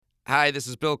Hi, this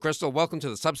is Bill Crystal. Welcome to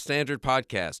the Substandard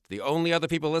podcast. The only other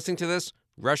people listening to this,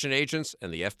 Russian agents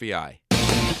and the FBI.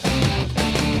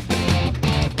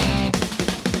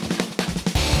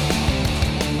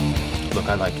 Look,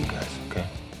 I like you guys, okay?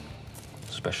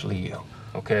 Especially you,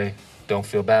 okay? Don't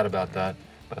feel bad about that,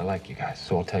 but I like you guys,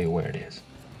 so I'll tell you where it is.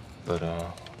 But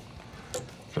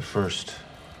first,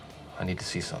 I need to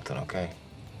see something, okay?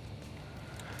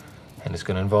 And it's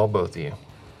gonna involve both of you.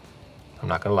 I'm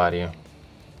not gonna lie to you.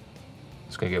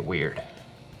 It's gonna get weird.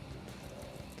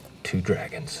 2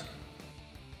 dragons.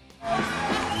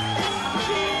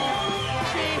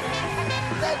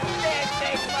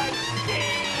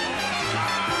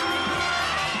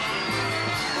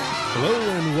 Hello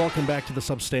and welcome back to the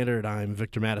Substandard. I'm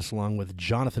Victor Mattis along with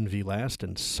Jonathan V. Last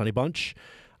and Sonny Bunch.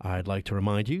 I'd like to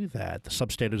remind you that the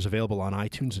Substandard is available on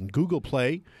iTunes and Google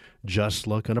Play. Just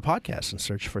look under podcasts and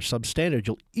search for Substandard.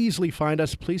 You'll easily find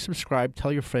us. Please subscribe,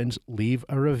 tell your friends, leave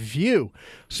a review.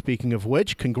 Speaking of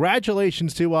which,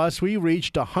 congratulations to us. We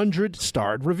reached 100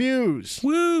 starred reviews.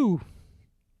 Woo!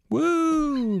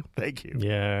 Woo! Thank you.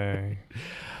 Yay.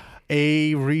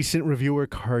 A recent reviewer,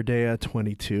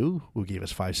 Cardea22, who gave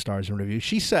us 5 stars in review,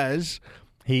 she says,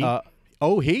 he?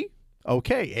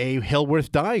 Okay, a hill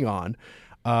worth dying on.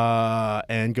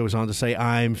 And goes on to say,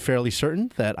 I'm fairly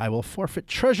certain that I will forfeit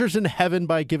treasures in heaven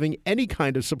by giving any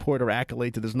kind of support or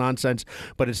accolade to this nonsense,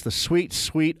 but it's the sweet,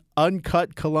 sweet,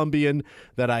 uncut Colombian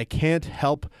that I can't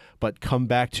help but come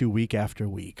back to week after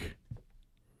week.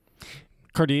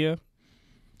 Cardea,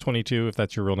 22, if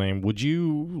that's your real name, would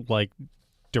you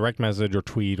direct message or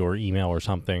tweet or email or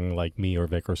something like me or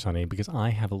Vic or Sonny, because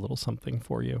I have a little something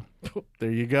for you. There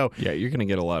you go. Yeah, you're going to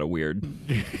get a lot of weird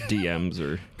DMs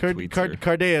or tweets.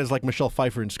 Cardea is like Michelle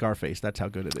Pfeiffer in Scarface. That's how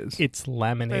good it is. It's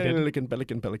laminated.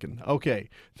 Pelican. Okay,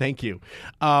 thank you.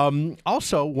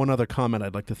 Also, one other comment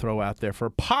I'd like to throw out there for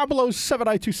Pablo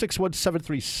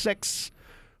 792613736.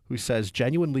 Who says,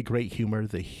 genuinely great humor.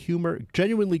 The humor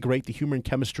and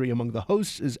chemistry among the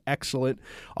hosts is excellent.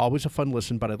 Always a fun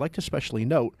listen, but I'd like to especially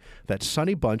note that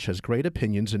Sonny Bunch has great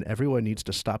opinions and everyone needs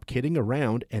to stop kidding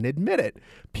around and admit it.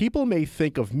 People may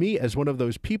think of me as one of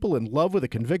those people in love with a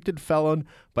convicted felon,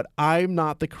 but I'm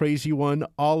not the crazy one.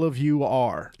 All of you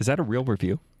are. Is that a real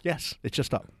review? Yes, it's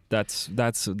just up. That's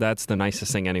the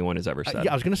nicest thing anyone has ever said.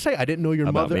 Yeah, I was going to say I didn't know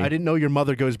your mother. I didn't know your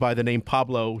mother goes by the name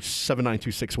Pablo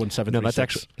 792613736. No, that's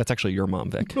actually your mom,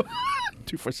 Vic.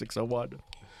 24601.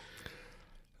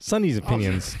 Sonny's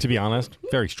opinions, to be honest,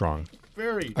 very strong.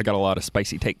 Very. I got a lot of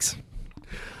spicy takes.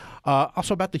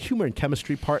 Also about the humor and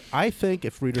chemistry part, I think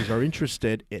if readers are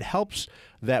interested, it helps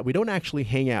that we don't actually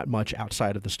hang out much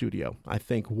outside of the studio. I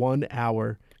think 1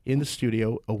 hour in the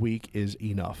studio a week is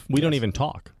enough. We don't even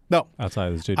talk. No. Outside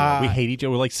of the studio. We hate each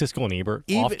other. We're like Siskel and Ebert,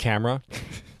 off camera.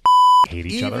 Hate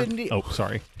each other. Oh,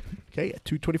 sorry. Okay, at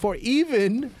 2:24.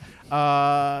 Even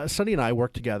Sonny and I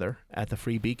work together at the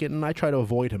Free Beacon, and I try to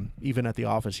avoid him, even at the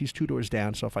office. He's 2 doors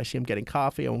down, so if I see him getting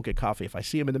coffee, I won't get coffee. If I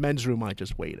see him in the men's room, I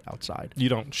just wait outside. You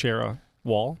don't share a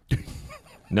wall?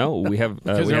 No, we have...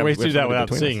 Because there are ways to do that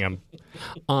without seeing him.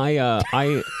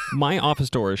 My office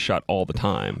door is shut all the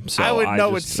time. So I would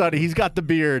know it's Sonny. He's got the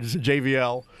beards,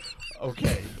 JVL.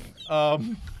 Okay.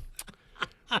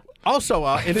 Also,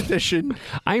 in addition...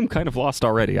 I'm kind of lost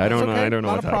already. I don't know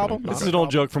what's happening. This is an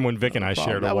old joke from when Vic and I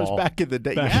shared a wall. That was back in the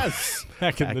day. Yes.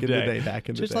 Back in the day.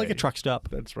 Just like a truck stop.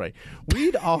 That's right.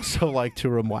 We'd also like to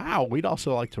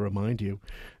remind you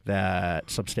that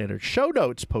Substandard show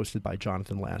notes posted by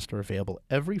Jonathan Last are available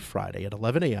every Friday at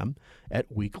 11 a.m.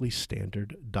 at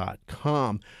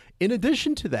weeklystandard.com. In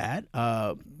addition to that,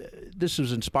 this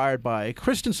was inspired by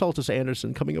Kristen Soltis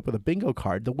Anderson coming up with a bingo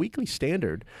card. The Weekly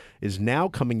Standard is now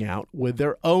coming out with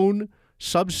their own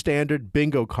Substandard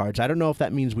bingo cards. I don't know if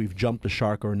that means we've jumped the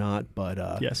shark or not, but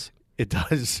yes. It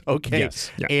does. Okay.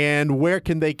 Yes. Yeah. And where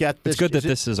can they get this? It's good that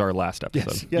this is our last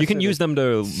episode. Yes, you can use them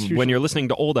to when you're listening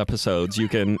to old episodes. You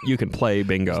can play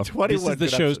bingo. This is the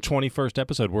show's 21st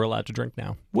episode. We're allowed to drink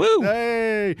now. Woo!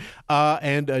 Hey.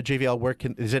 And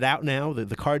JVL, is it out now?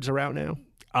 The cards are out now.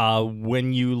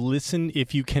 When you listen,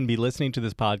 if you can be listening to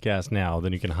this podcast now,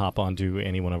 then you can hop onto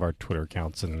any one of our Twitter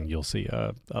accounts and you'll see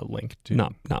a link to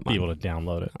not be able to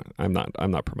download it. I'm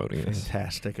not promoting this.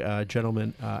 Fantastic,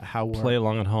 gentlemen. How play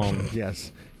along at home?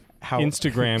 Yes.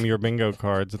 Instagram your bingo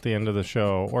cards at the end of the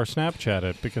show, or Snapchat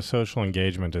it, because social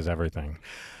engagement is everything.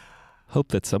 Hope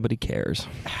that somebody cares.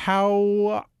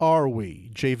 How are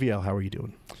we, JVL? How are you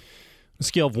doing? A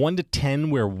scale of 1 to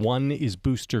 10, where 1 is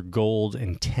Booster Gold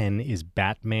and 10 is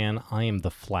Batman, I am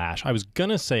the Flash. I was going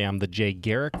to say I'm the Jay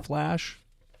Garrick Flash,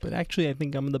 but actually I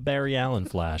think I'm the Barry Allen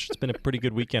Flash. It's been a pretty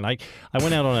good weekend. I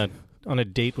went out on a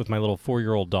date with my little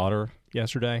 4-year-old daughter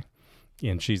yesterday,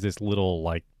 and she's this little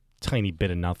like tiny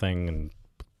bit of nothing and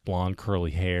blonde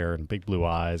curly hair and big blue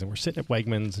eyes, and we're sitting at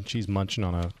Wegmans and she's munching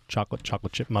on a chocolate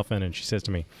chip muffin, and she says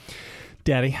to me,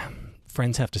 "Daddy,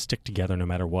 friends have to stick together no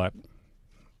matter what."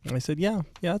 And I said, yeah,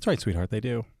 that's right, sweetheart, they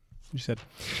do. She said,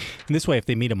 "In this way, if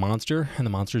they meet a monster and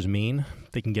the monster's mean,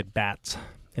 they can get bats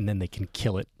and then they can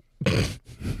kill it."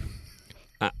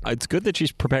 It's good that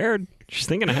she's prepared. She's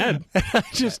thinking ahead.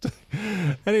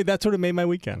 Anyway, that sort of made my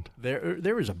weekend.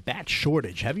 There is a bat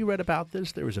shortage. Have you read about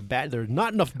this? There are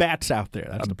not enough bats out there.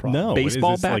 That's the problem. No,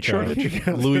 baseball is this bat like shortage.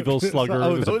 Louisville Slugger.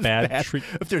 There's a bad treat.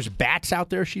 If there's bats out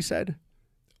there, she said.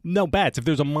 No bats. If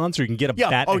there's a monster, you can get a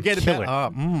bat and kill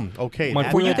it. Okay. My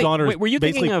 4-year-old daughter. Were you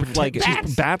thinking of like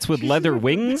bats with leather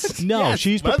wings? No, Yes,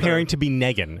 she's leather. preparing to be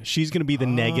Negan. She's going to be the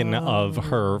Negan of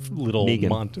her little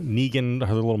Negan.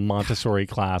 her little Montessori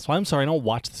class. Well, I'm sorry, I don't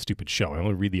watch the stupid show. I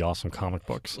only read the awesome comic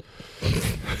books.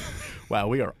 Wow,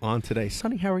 we are on today.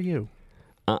 Sonny, how are you?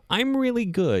 I'm really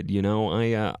good. You know,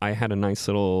 I had a nice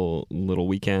little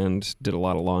weekend. Did a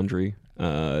lot of laundry.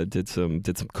 Did some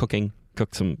cooking.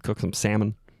 Cooked some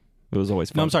salmon. It was always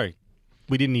fun. No, I'm sorry.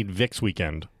 We didn't need Vic's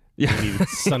weekend. Yeah. We needed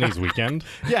Sonny's weekend.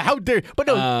 Yeah, how dare? But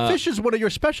no, fish is one of your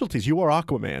specialties. You are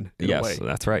Aquaman. In a way. Yes,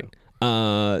 that's right.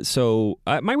 So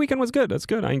my weekend was good. That's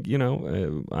good. I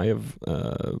have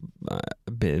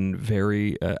been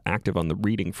very active on the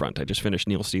reading front. I just finished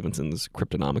Neil Stephenson's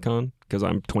Cryptonomicon because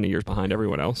I'm 20 years behind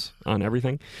everyone else on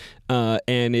everything.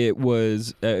 And it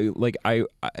was I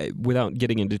without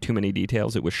getting into too many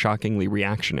details, it was shockingly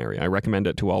reactionary. I recommend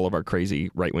it to all of our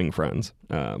crazy right-wing friends.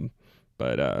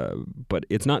 But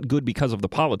it's not good because of the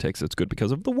politics. It's good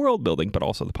because of the world building, but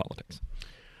also the politics.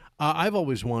 I've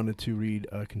always wanted to read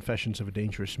Confessions of a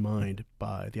Dangerous Mind,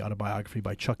 by the autobiography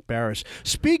by Chuck Barris.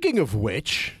 Speaking of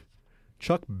which,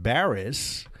 Chuck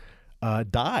Barris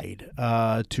died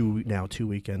 2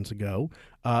 weekends ago.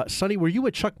 Sonny, were you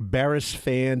a Chuck Barris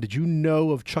fan? Did you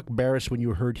know of Chuck Barris when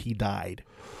you heard he died?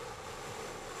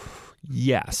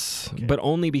 Yes, but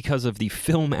only because of the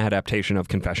film adaptation of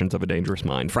Confessions of a Dangerous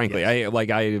Mind. Frankly, Yes.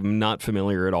 I'm not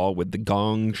familiar at all with the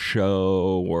Gong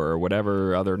Show or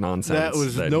whatever other nonsense. That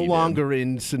was that no he did. longer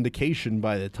in syndication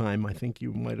by the time I think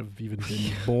you might have even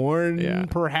been born,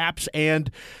 perhaps.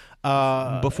 And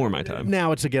before my time.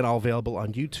 Now it's again all available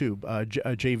on YouTube.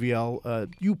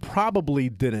 JVL, you probably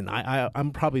didn't. I'm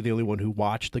probably the only one who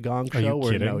watched the Gong Show. Are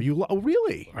you kidding? No? Oh,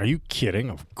 really? Are you kidding?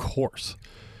 Of course.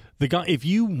 If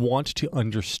you want to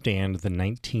understand the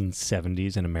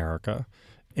 1970s in America,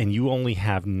 and you only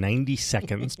have 90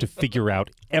 seconds to figure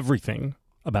out everything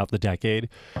about the decade,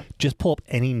 just pull up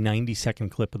any 90-second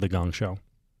clip of the Gong Show,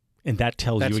 and that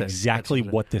tells you exactly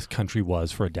what this country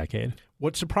was for a decade.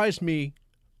 What surprised me,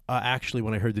 actually,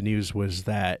 when I heard the news was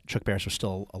that Chuck Barris was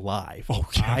still alive. Oh,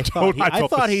 yeah. I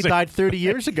thought he died 30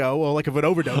 years ago, or like of an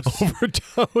overdose.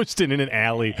 Overdosed in an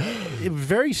alley.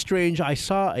 Very strange. I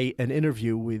saw an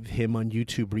interview with him on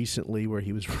YouTube recently where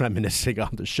he was reminiscing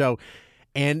on the show,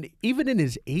 and even in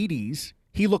his 80s,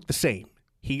 he looked the same.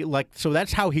 So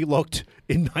that's how he looked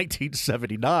in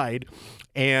 1979,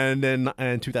 and then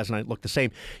in 2009 looked the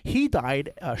same. He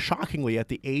died shockingly at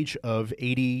the age of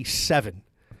 87.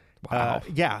 Wow.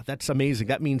 Yeah, that's amazing.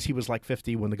 That means he was like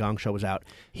 50 when the Gong Show was out.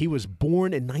 He was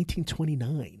born in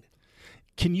 1929.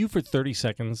 Can you, for 30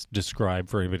 seconds, describe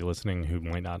for anybody listening who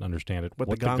might not understand it what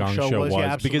the Gong Gong Show was?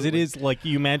 Yeah, because it is like,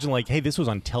 you imagine like, hey, this was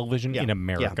on television in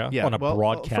America on a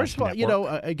broadcast first of all,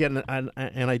 network. Again,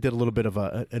 and I did a little bit of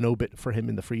an obit for him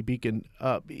in the Free Beacon.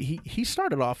 He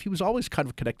started off, he was always kind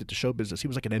of connected to show business. He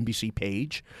was like an NBC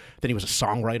page. Then he was a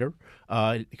songwriter.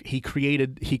 He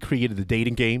created the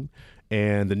dating game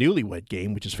and the Newlywed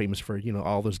Game, which is famous for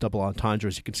all those double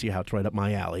entendres. You can see how it's right up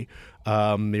my alley.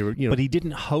 They were, but he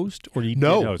didn't host, or he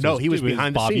no, did host? No, he was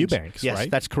behind Bob the scenes. Eubanks, yes,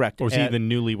 right? That's correct. Or was he the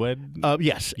Newlywed?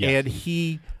 Yes, and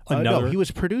he Another he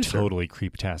was producer. Totally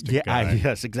creeptastic guy.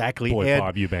 Yes, exactly. Boy, and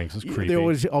Bob Eubanks was creepy. They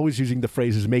were always using the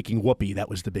phrases "making whoopee." That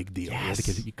was the big deal.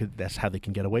 Yes. That's how they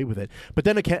can get away with it. But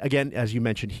then again, as you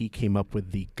mentioned, he came up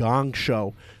with the Gong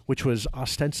Show, which was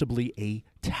ostensibly a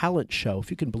talent show.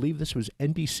 If you can believe this was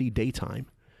NBC daytime.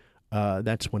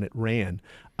 That's when it ran.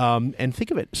 And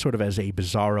think of it sort of as a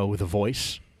Bizarro with a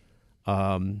voice,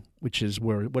 which is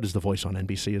what is The Voice on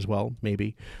NBC as well,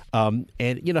 maybe. And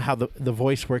you know how the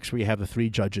Voice works, where you have the 3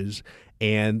 judges,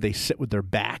 and they sit with their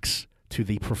backs to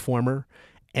the performer.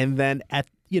 And then at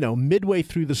midway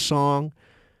through the song,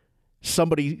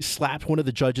 one of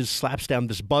the judges slaps down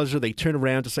this buzzer. They turn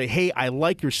around to say, "Hey, I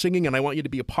like your singing, and I want you to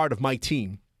be a part of my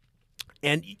team."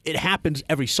 And it happens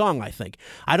every song, I think.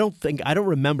 I don't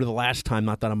remember the last time,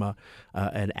 not that I'm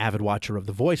an avid watcher of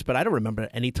The Voice, but I don't remember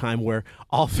any time where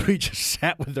all three just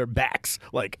sat with their backs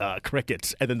like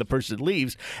crickets, and then the person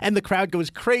leaves, and the crowd goes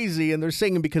crazy, and they're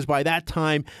singing, because by that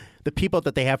time, the people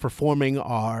that they have performing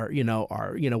are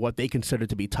what they consider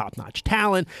to be top-notch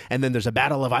talent, and then there's a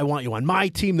battle of I want you on my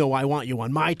team, no, I want you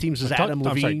on my team. Says Adam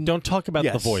Levine. I'm sorry, don't talk about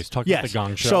The Voice. Talk about the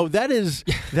Gong Show. So that is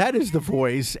The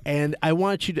Voice, and I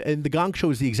want you to. And the Gong Show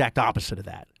is the exact opposite of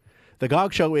that. The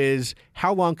Gong Show is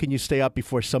how long can you stay up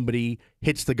before somebody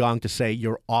hits the gong to say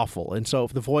you're awful. And so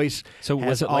if The Voice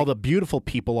has all the beautiful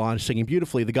people on singing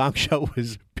beautifully, the Gong Show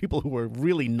was people who were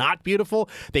really not beautiful.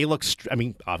 They look,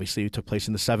 obviously it took place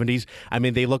in the 70s.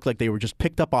 They looked like they were just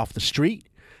picked up off the street.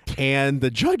 And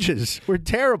the judges were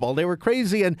terrible. They were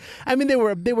crazy, and they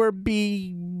were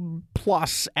B+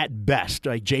 at best.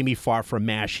 Like Jamie Farr from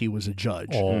MASH, he was a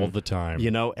judge all the time.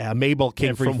 Mabel King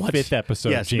Every from fifth episode.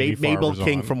 Yes, Jamie Farr Mabel was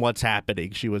King on. from What's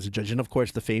Happening. She was a judge, and of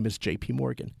course the famous J.P.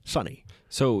 Morgan, Sonny.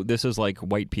 So this is like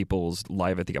white people's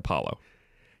Live at the Apollo.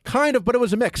 Kind of, but it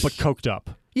was a mix. But coked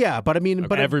up. Yeah, but but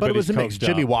it was a mix. Everybody's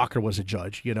Jimmy coked up. Walker was a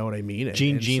judge. You know what I mean?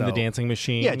 Gene So- the Dancing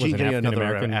Machine. Yeah, was Gene, an another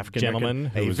African gentleman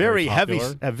who a was very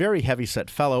popular. heavy set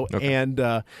fellow. Okay.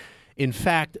 And in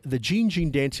fact, the Gene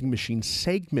Dancing Machine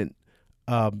segment,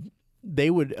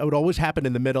 it would always happen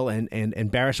in the middle,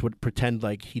 and Barris would pretend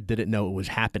like he didn't know it was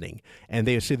happening, and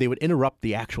they would interrupt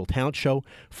the actual talent show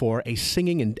for a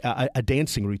singing and a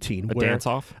dancing routine. A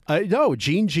dance-off? No,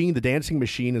 Gene the Dancing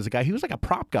Machine is a guy. He was like a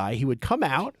prop guy. He would come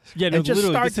out and just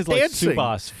literally, start this is dancing.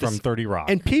 like Subas from 30 Rock.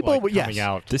 And people like, would coming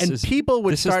out. people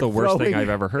would this start is the worst throwing, thing I've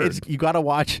ever heard. You got to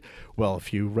watch. Well,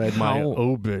 if you read my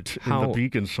obit in the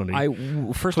Beacon, Sonny,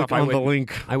 First click off, on the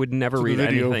link. I would never to the read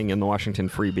video. anything in the Washington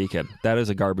Free Beacon. That is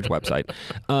a garbage website.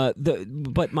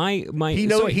 But my he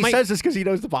knows. He says this because he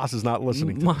knows the boss is not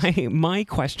listening. To my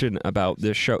question about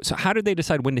this show. So how did they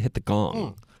decide when to hit the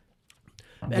gong?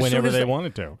 Whenever they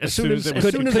wanted to. As soon as it was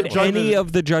Could any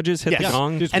of the judges hit the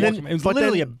gong? Just And walked then- him. It was but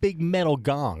literally then- a big metal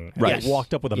gong. Right. Right.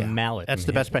 Walked up with a mallet. That's and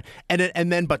the hit best it.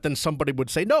 part. But then somebody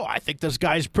would say, "No, I think this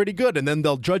guy's pretty good," and then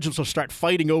judges will start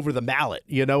fighting over the mallet.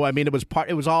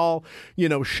 It was all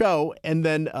show. And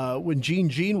then when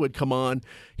Gene would come on,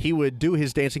 he would do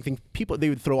his dancing thing. They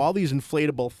would throw all these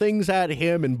inflatable things at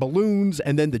him and balloons,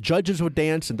 and then the judges would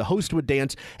dance and the host would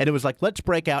dance, and it was like, let's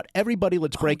break out, everybody,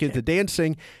 let's break into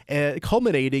dancing,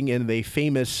 culminating in the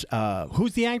famous.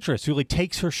 Who's the actress who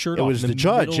takes her shirt It off? was in the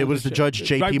judge. middle It of was the show? judge,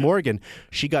 J.P. Right. Morgan.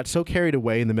 She got so carried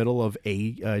away in the middle of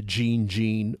a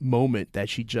Gene moment that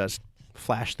she just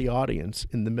flashed the audience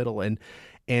in the middle, and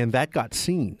that got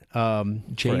seen.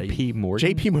 J.P. Morgan?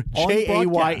 J.P. Morgan. On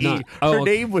J-A-Y-E. broadcast. Her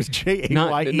name was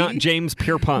J-A-Y-E. Not James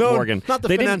Pierpont No, Morgan. not the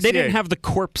they financier. didn't have the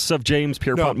corpse of James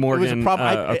Pierpont No, Morgan. it was a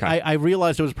problem. Okay. I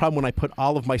realized it was a problem when I put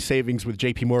all of my savings with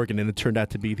J.P. Morgan, and it turned out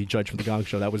to be the judge from the Gong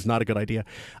Show. That was not a good idea.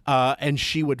 And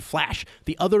she would flash.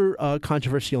 The other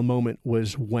controversial moment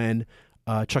was when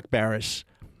Chuck Barris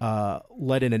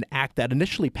let in an act that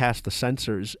initially passed the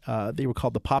censors. They were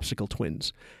called the Popsicle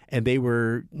Twins, and they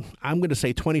were, I'm going to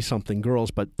say 20-something girls,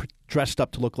 but dressed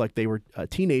up to look like they were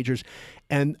teenagers,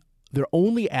 and their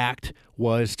only act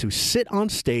was to sit on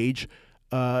stage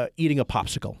eating a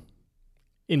popsicle.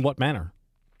 In what manner?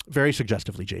 Very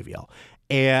suggestively, JVL.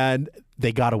 And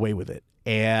they got away with it.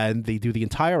 And they do the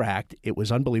entire act. It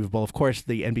was unbelievable. Of course,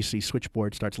 the NBC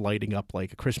switchboard starts lighting up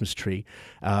like a Christmas tree.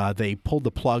 They pulled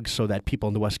the plug so that people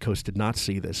on the West Coast did not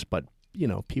see this, but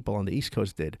people on the East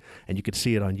Coast did, and you could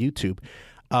see it on YouTube.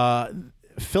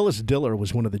 Phyllis Diller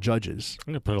was one of the judges.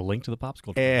 I'm going to put a link to the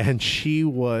popsicle. And she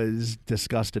was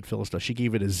disgusted, Phyllis. She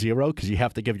gave it a 0 because you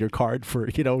have to give your card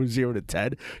for, 0 to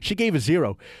 10. She gave a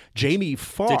 0. Jamie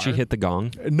Farr. Did she hit the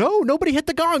gong? No, nobody hit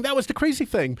the gong. That was the crazy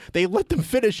thing. They let them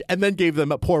finish and then gave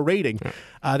them a poor rating.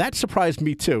 That surprised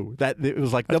me too. That it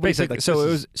was like nobody said like, so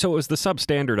it was the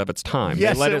substandard of its time.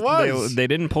 Yes, they let it was. They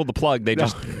didn't pull the plug. They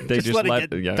just let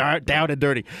it get down and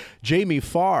dirty. Jamie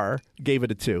Farr gave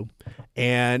it a 2,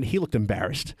 and he looked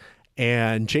embarrassed.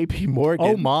 And J.P. Morgan.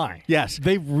 Oh my! Yes,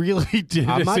 they really did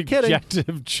I'm a not kidding.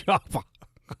 suggestive job.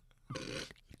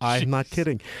 I'm not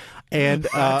kidding. And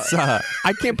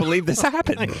I can't believe this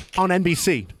happened on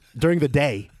NBC during the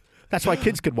day. That's why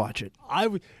kids could watch it.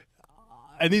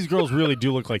 And these girls really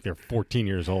do look like they're 14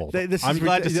 years old. I'm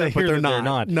glad to say but here they're that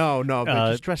not. they're not. No,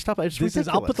 they're just dressed up. It's this is.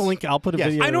 I'll put the link. I'll put a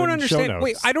video. I don't in understand. Show notes.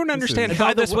 Wait, I don't understand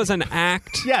how this was an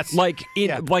act. Yes. Like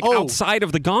outside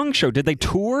of the Gong Show. Did they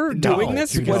tour doing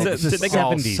this? No, Was this it? is Did they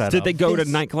all go? set Did they up. go to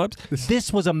nightclubs?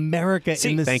 This was America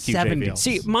in the thank you, 70s. JVL.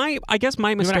 See, I guess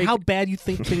my No mistake. matter how bad you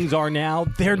think things are now,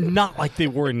 they're not like they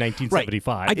were in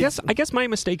 1975. I guess my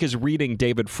mistake is reading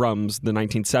David Frum's the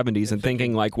 1970s and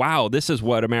thinking like, wow, this is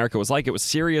what America was like. It was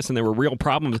serious and there were real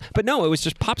problems. But no, it was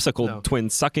just popsicle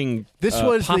twins sucking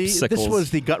popsicles. This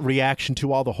was the gut reaction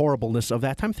to all the horribleness of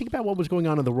that time. Think about what was going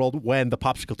on in the world when the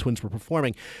popsicle twins were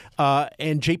performing.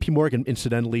 And J.P. Morgan,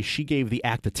 incidentally, she gave the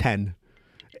act a 10.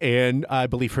 And I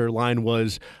believe her line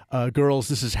was, girls,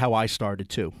 this is how I started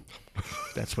too.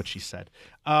 That's what she said.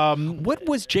 What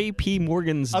was J.P.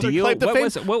 Morgan's Other deal? claim to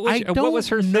fame? What was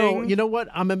her thing? You know what?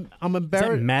 I'm Is that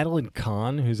embarrassed. Madeline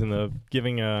Kahn who's in the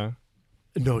giving a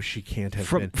No, she can't have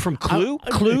been. From Clue?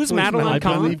 I'm- Clue's Madeline I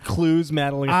Kahn? believe Clue's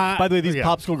Madeline. By the way, these yeah.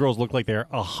 popsicle girls look like they're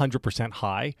 100%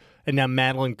 high, and now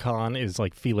Madeline Kahn is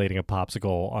like filleting a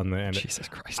popsicle on the end. Jesus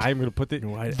Christ! I'm going to put the,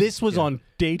 No, this was on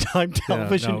daytime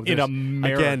television in this-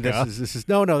 America. Again, this is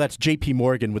no. That's J.P.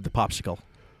 Morgan with the popsicle.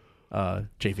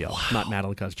 JVL, not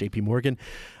Madeline Kahn's J.P. Morgan.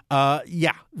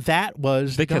 Yeah, that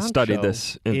was. Vic the has Gong studied Show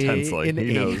this intensely.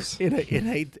 He knows. In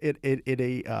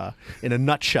a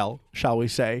nutshell, shall we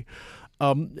say?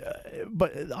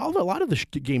 But a lot of the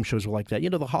game shows were like that.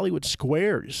 The Hollywood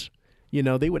Squares.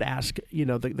 They would ask,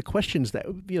 the questions that,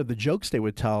 the jokes they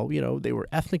would tell, they were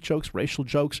ethnic jokes, racial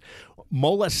jokes,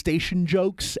 molestation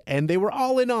jokes, and they were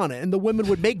all in on it. And the women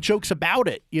would make jokes about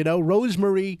it.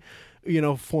 Rosemary,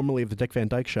 formerly of the Dick Van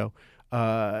Dyke Show,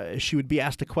 she would be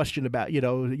asked a question about,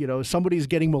 somebody's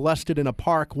getting molested in a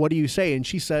park. What do you say? And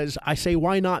she says, I say,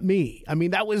 why not me? I mean,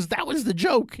 that was the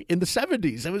joke in the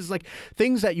 70s. It was like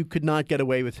things that you could not get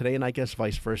away with today, and I guess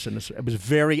vice versa. And it was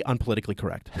very unpolitically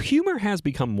correct. Humor has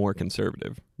become more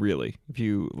conservative, really. If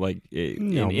you like,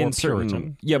 more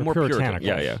certain, Puritan. more puritanical.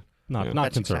 Puritan. Yeah. Not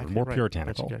That's conservative, exactly more right.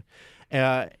 puritanical. That's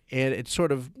okay. And it's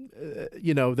sort of,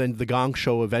 then the Gong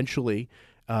Show eventually,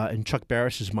 in Chuck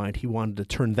Barris's mind, he wanted to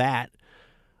turn that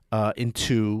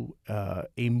into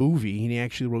a movie. And he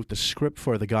actually wrote the script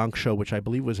for the Gong Show, which I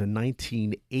believe was in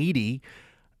 1980.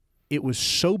 It was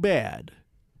so bad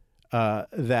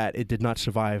that it did not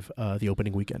survive the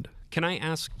opening weekend. Can I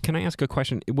ask a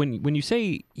question? When you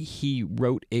say he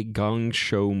wrote a Gong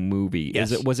Show movie,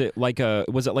 Yes. was it like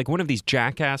one of these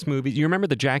Jackass movies? You remember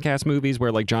the Jackass movies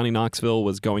where like Johnny Knoxville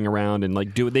was going around and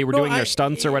like they were doing their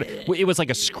stunts or what? It was like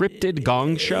a scripted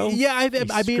Gong Show. Yeah, I mean,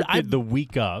 Scripted the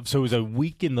week of, so it was a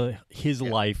week in his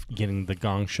life getting the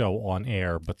Gong Show on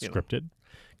air, but scripted.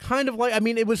 kind of like,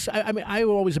 it was, I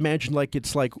always imagined like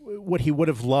it's like what he would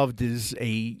have loved is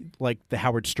like the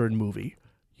Howard Stern movie.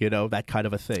 That kind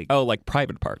of a thing. Oh, like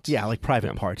Private Parts. Yeah, like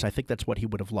Private Parts. I think that's what he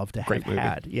would have loved to have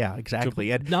had. Yeah, exactly.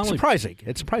 So And not only- surprising.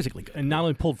 It's surprisingly good. And not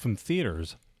only pulled from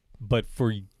theaters, but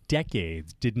for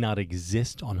decades did not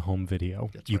exist on home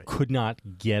video. That's you right. could not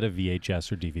get a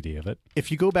VHS or DVD of it. If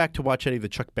you go back to watch any of the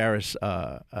Chuck Barris,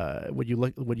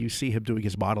 when you see him doing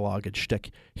his monologue and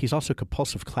shtick, he's also a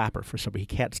compulsive clapper for somebody. He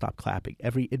can't stop clapping.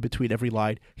 In between every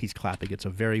line, he's clapping. It's a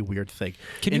very weird thing.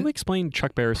 Can you explain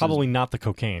Chuck Barris? Probably not the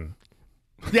cocaine.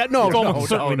 Yeah, no,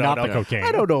 certainly not the cocaine.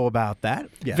 I don't know about that.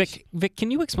 Yes. Vic,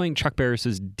 can you explain Chuck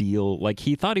Barris's deal? Like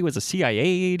he thought he was a CIA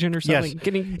agent or something. Yes.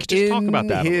 Can you just talk about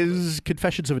that? In his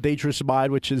Confessions of a Dangerous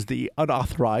Mind, which is the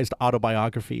unauthorized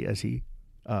autobiography, as he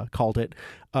called it,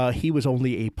 he was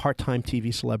only a part-time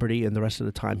TV celebrity, and the rest of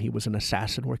the time he was an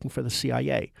assassin working for the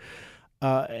CIA.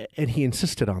 And he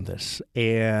insisted on this.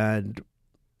 And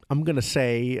I'm going to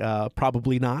say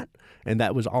probably not. And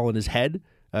that was all in his head.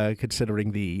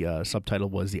 Considering the subtitle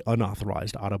was the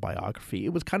unauthorized autobiography.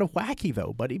 It was kind of wacky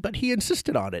though, but he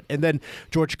insisted on it. And then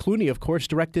George Clooney, of course,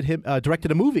 directed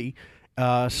a movie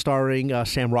starring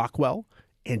Sam Rockwell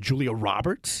and Julia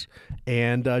Roberts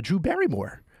and Drew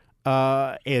Barrymore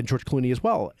and George Clooney as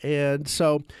well. And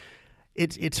so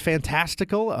it's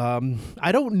fantastical.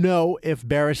 I don't know if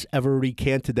Barris ever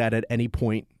recanted that at any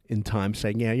point in time,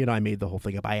 saying, I made the whole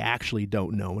thing up. I actually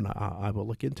don't know, and I will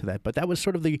look into that. But that was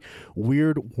sort of the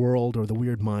weird world or the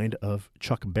weird mind of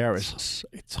Chuck Barris.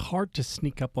 It's hard to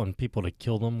sneak up on people to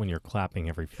kill them when you're clapping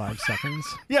every 5 seconds.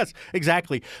 Yes,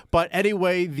 exactly. But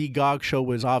anyway, the Gog Show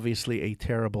was obviously a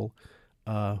terrible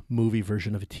movie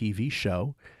version of a TV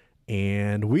show.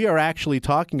 And we are actually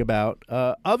talking about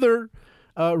other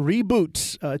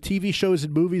reboots, TV shows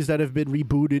and movies that have been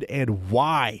rebooted and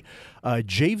why.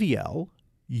 JVL,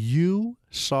 you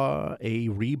saw a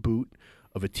reboot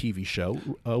of a TV show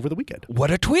over the weekend.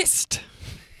 What a twist!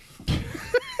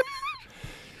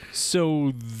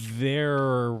 So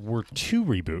there were 2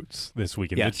 reboots this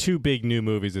weekend. Yes. The 2 big new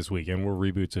movies this weekend were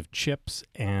reboots of CHiPs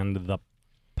and the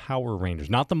Power Rangers.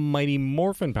 Not the Mighty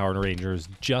Morphin Power Rangers,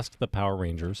 just the Power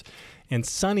Rangers. And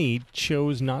Sonny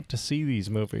chose not to see these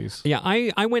movies. Yeah,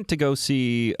 I went to go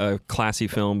see a classy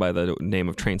film by the name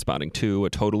of Trainspotting 2, a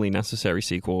totally necessary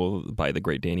sequel by the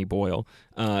great Danny Boyle.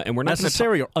 And we're not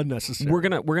necessary or unnecessary.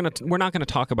 we're not gonna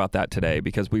talk about that today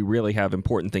because we really have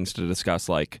important things to discuss,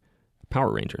 like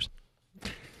Power Rangers,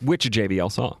 which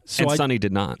JVL saw, and Sonny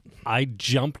did not. I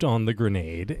jumped on the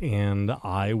grenade, and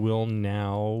I will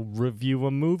now review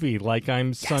a movie like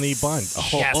I'm Sonny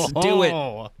Bunch. Yes, do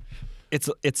it.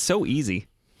 It's so easy.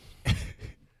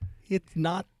 It's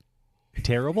not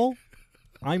terrible.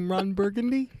 I'm Ron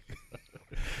Burgundy.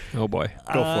 Oh boy,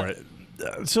 Go for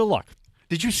it. So look,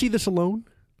 Did you see this alone?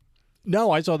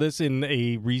 no, I saw this in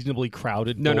a reasonably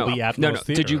crowded no. Dolby Atmos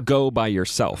theater. Did you go by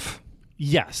yourself?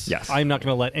 Yes. Yes. I'm not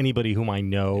going to let anybody whom I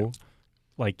know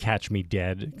like catch me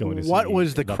dead going to see. What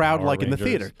was the crowd Power like in the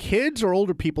Rangers. theater? Kids or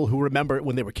older people who remember it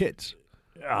when they were kids?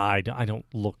 I don't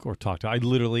look or talk to. I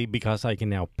literally, because I can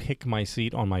now pick my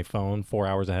seat on my phone 4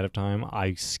 hours ahead of time,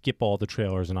 I skip all the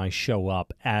trailers and I show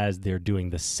up as they're doing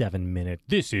the 7-minute,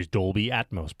 this is Dolby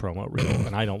Atmos promo reel,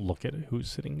 and I don't look at who's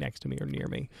sitting next to me or near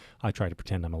me. I try to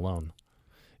pretend I'm alone.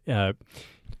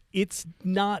 It's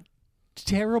not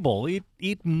terrible.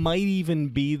 It might even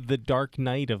be the Dark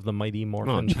Knight of the Mighty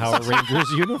Morphin Power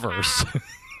Rangers universe.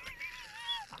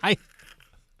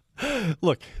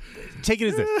 Look, take it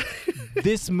as this.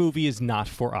 This movie is not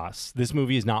for us. This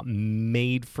movie is not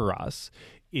made for us.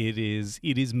 It is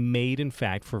made, in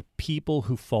fact, for people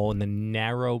who fall in the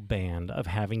narrow band of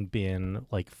having been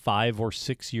like 5 or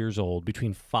 6 years old,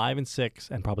 between 5 and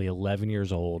 6 and probably 11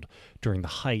 years old during the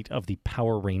height of the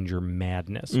Power Ranger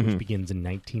madness, which begins in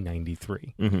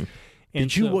 1993. Mm-hmm. And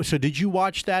Did you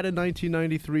watch that in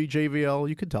 1993, JVL?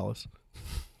 You could tell us.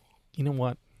 You know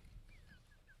what?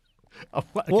 Oh,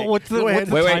 okay. What's the Go ahead.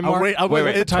 time mark? I'll wait.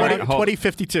 Wait, It's time 20, mark. Hold.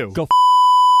 2052. Go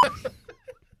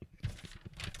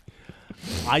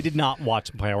I did not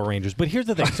watch Power Rangers, but here's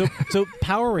the thing. So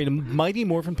Power Rangers, Mighty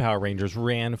Morphin Power Rangers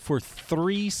ran for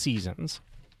 3 seasons.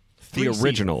 The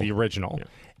original. Yeah.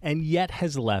 And yet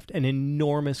has left an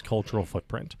enormous cultural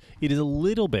footprint. It is a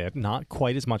little bit, not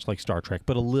quite as much like Star Trek,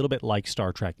 but a little bit like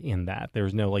Star Trek in that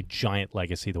there's no like giant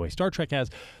legacy the way Star Trek has,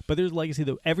 but there's legacy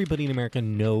that everybody in America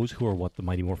knows who or what the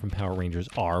Mighty Morphin Power Rangers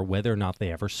are, whether or not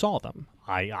they ever saw them.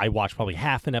 I watched probably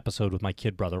half an episode with my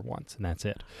kid brother once, and that's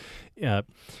it.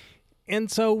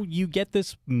 And so you get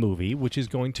this movie, which is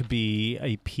going to be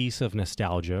a piece of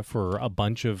nostalgia for a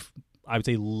bunch of, I would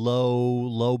say,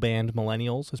 low band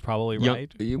millennials is probably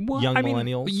right. Young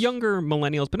millennials, younger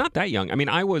millennials, but not that young. I mean,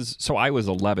 I was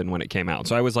 11 when it came out,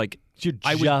 so I was like,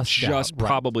 I was just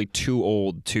probably too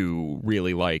old to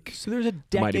really like. So there's a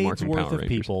Mighty decade's Morphin worth Power of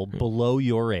Rangers. people below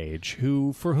your age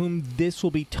for whom this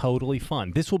will be totally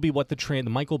fun. This will be what the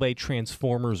Michael Bay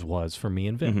Transformers was for me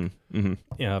and Vic.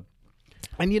 Mm-hmm.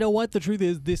 And you know what? The truth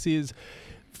is, this is,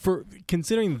 for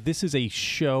considering this is a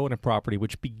show and a property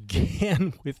which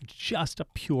began with just a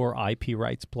pure IP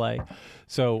rights play.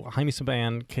 So Jaime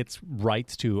Saban gets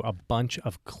rights to a bunch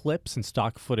of clips and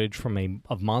stock footage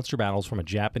of monster battles from a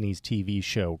Japanese TV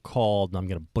show called, and I'm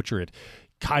going to butcher it,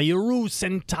 Kairu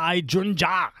Sentai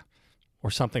Junja, or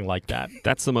something like that.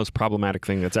 That's the most problematic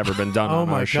thing that's ever been done on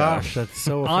my our gosh, show. that's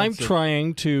so offensive. I'm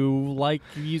trying to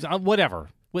use whatever.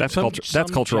 That's Some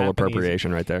cultural Japanese-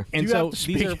 appropriation right there. And Do you so have to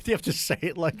these are do you have to say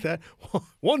it like that?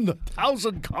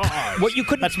 1,000 cars. What you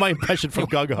couldn't- That's my impression from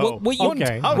Gung Ho.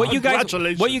 What you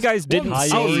guys didn't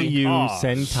see. Kairu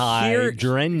Sentai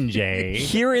Drenje.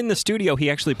 Here in the studio, he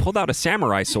actually pulled out a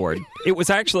samurai sword. It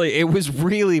was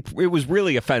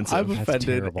really offensive. I'm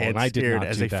offended terrible, and and I did scared. not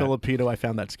As do a that. Filipino, I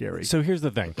found that scary. So here's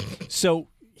the thing. So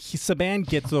Saban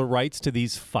gets the rights to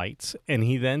these fights, and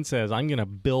he then says, I'm going to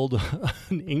build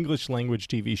an English language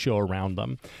TV show around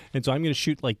them. And so I'm going to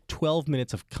shoot like 12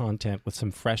 minutes of content with some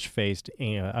fresh-faced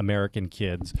American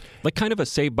kids. Like kind of a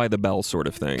Saved by the Bell sort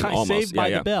of thing. Kind of almost. Saved by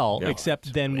Yeah. the Bell, Yeah.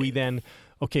 except then we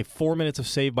 4 minutes of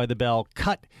Saved by the Bell,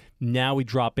 cut. Now we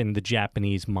drop in the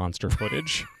Japanese monster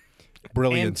footage.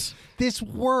 Brilliance. And this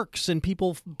works, and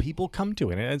people come to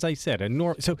it. And as I said,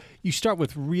 so you start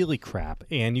with really crap,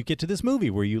 and you get to this movie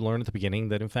where you learn at the beginning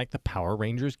that, in fact, the Power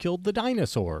Rangers killed the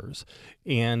dinosaurs,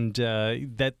 and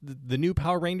that the new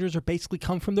Power Rangers are basically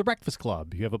come from the Breakfast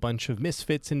Club. You have a bunch of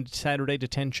misfits in Saturday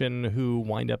detention who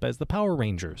wind up as the Power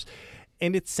Rangers.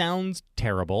 And it sounds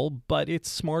terrible, but it's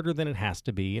smarter than it has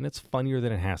to be, and it's funnier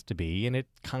than it has to be, and it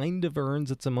kind of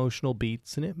earns its emotional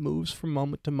beats, and it moves from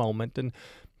moment to moment, and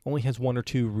only has 1 or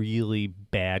 2 really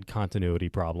bad continuity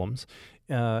problems.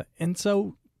 And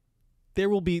so there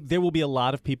will be a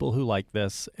lot of people who like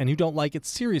this and who don't like it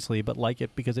seriously, but like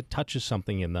it because it touches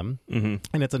something in them, and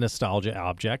it's a nostalgia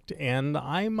object, and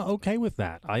I'm okay with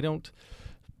that. I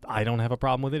don't have a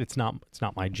problem with it. It's not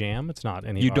my jam. It's not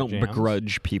any. You of our don't jams.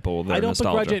 begrudge people their I don't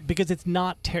nostalgia. begrudge it because it's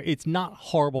not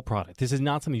horrible product. This is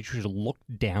not something you should look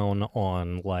down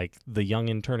on, like the young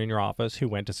intern in your office who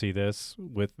went to see this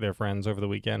with their friends over the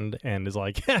weekend and is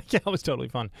like, yeah, it was totally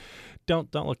fun.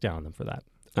 Don't look down on them for that.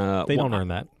 They don't earn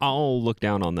that. I'll look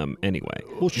down on them anyway.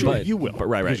 Well, sure, you will. But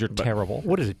right, Because you're terrible.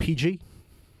 What is it, PG?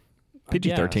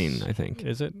 PG-13, Yes. I think.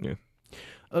 Is it? Yeah.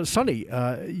 Sonny,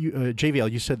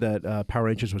 JVL, you said that Power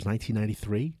Rangers was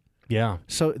 1993. Yeah.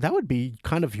 So that would be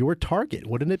kind of your target,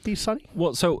 wouldn't it be, Sonny?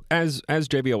 Well, so as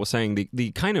JVL was saying,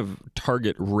 the kind of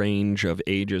target range of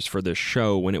ages for this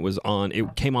show when it was on,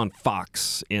 it came on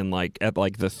Fox at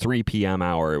the 3 p.m.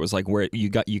 hour. It was like where you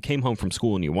came home from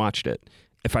school and you watched it.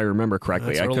 If I remember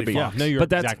correctly, That's I could early be. Fox. No, you're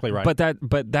exactly right.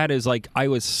 But that is like I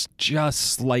was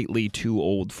just slightly too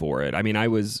old for it. I mean, I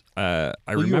was. I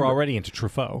remember you were already into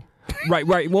Truffaut. Right.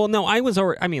 Well, no, I was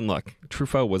already. I mean, look,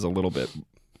 Truffaut was a little bit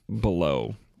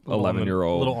below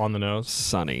 11-year-old. A little on the nose.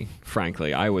 Sonny.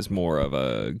 Frankly, I was more of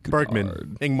a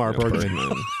Bergman. Ingmar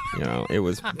Bergman. It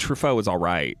was Truffaut was all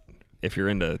right if you're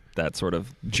into that sort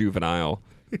of juvenile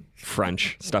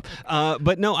French stuff.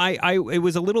 But no, it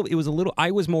was a little.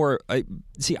 I was more.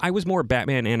 I was more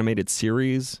Batman animated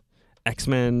series.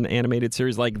 X-Men animated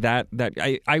series like that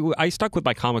I stuck with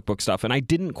my comic book stuff, and I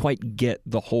didn't quite get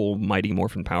the whole Mighty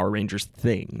Morphin Power Rangers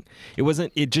thing. I was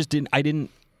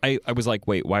like,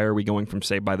 wait, why are we going from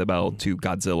Saved by the Bell to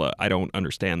Godzilla? I don't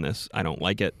understand this. I don't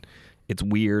like it. It's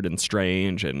weird and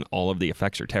strange, and all of the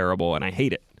effects are terrible, and I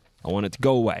hate it. I want it to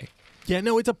go away. Yeah,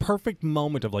 no, it's a perfect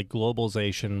moment of like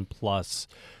globalization plus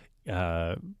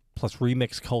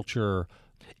remix culture.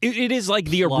 It is like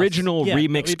the original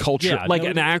remix culture,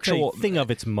 an actual it's a thing of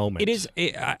its moment. It is.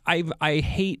 I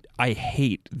hate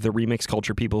the remix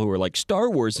culture people who are like Star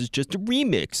Wars is just a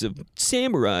remix of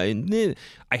Samurai, and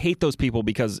I hate those people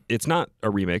because it's not a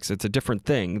remix; it's a different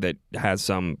thing that has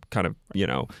some kind of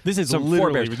This is some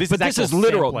literally. forebears. This But is this is actual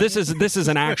literal. sampling. This is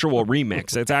an actual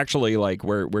remix. It's actually like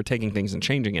we're taking things and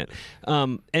changing it,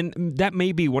 and that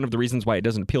may be one of the reasons why it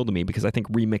doesn't appeal to me because I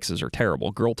think remixes are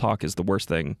terrible. Girl talk is the worst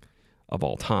thing of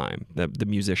all time. The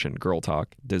musician Girl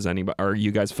Talk. Are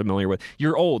you guys familiar with?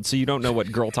 You're old, so you don't know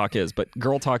what Girl Talk is. But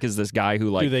Girl Talk is this guy who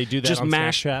like Do they do that just on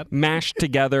Snapchat? mashed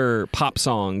together pop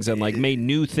songs and like made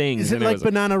new things. Is it and like was,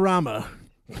 Bananarama?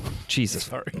 Jesus?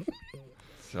 Sorry.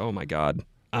 Oh my God.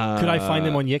 Could I find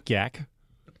them on Yik Yak?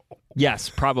 Yes,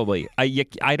 probably. I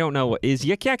don't know. Is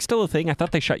Yik Yak still a thing? I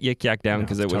thought they shut Yik Yak down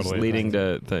because it was totally a leading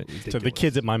thing. to So the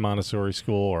kids at my Montessori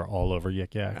school are all over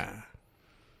Yik Yak.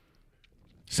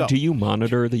 So Do you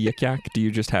monitor the Yik Yak? Do you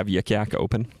just have Yik Yak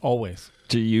open? Always.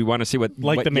 Do you want to see what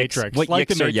Like what the yicks- Matrix. What Like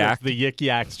the yicks are Matrix, yak? the Yik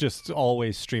Yak's just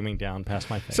always streaming down past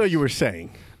my face. So you were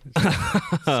saying,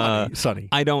 Sonny.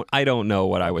 I don't know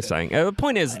what I was saying. The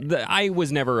point is, I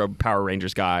was never a Power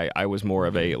Rangers guy. I was more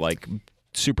of a like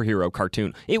superhero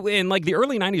cartoon. In like the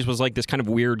early 90s was like this kind of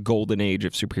weird golden age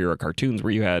of superhero cartoons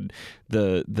where you had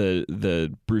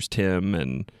the Bruce Timm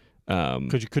and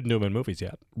because you couldn't do them in movies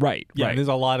yet. right. And there's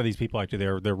a lot of these people actually.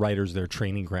 Their writers, their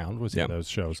training ground was in those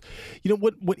shows.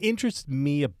 What interests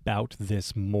me about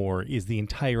this more is the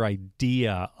entire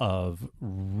idea of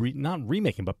not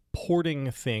remaking but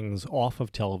porting things off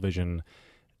of television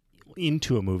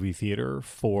into a movie theater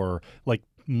for like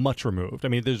much removed. I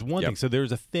mean, there's one thing. So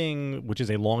there's a thing which is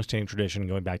a long-standing tradition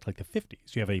going back to like the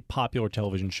 50s. You have a popular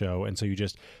television show, and so you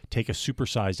just take a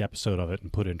supersized episode of it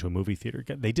and put it into a movie theater.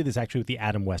 They did this actually with the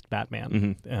Adam West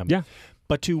Batman.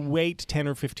 But to wait 10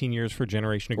 or 15 years for a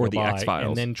generation to go Or the by X-Files.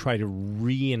 and then try to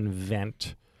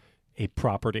reinvent a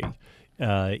property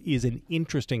is an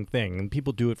interesting thing. And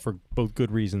people do it for both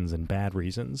good reasons and bad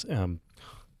reasons.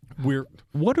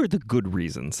 What are the good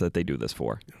reasons that they do this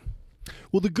for?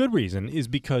 Well, the good reason is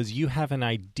because you have an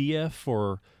idea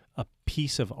for a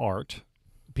piece of art,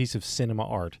 a piece of cinema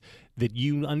art, that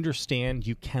you understand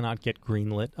you cannot get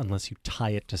greenlit unless you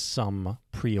tie it to some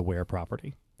pre-aware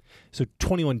property. So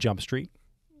 21 Jump Street,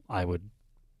 I would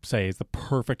say, is the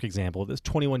perfect example of this.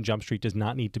 21 Jump Street does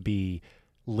not need to be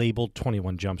labeled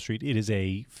 21 Jump Street. It is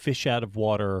a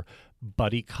fish-out-of-water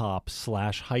buddy cop /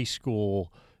 high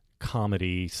school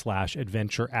comedy /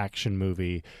 adventure action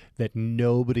movie that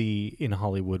nobody in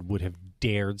Hollywood would have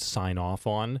dared sign off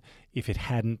on if it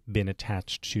hadn't been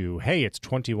attached to, hey, it's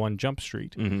 21 Jump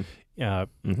Street. And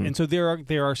so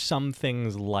there are some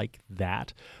things like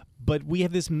that. But we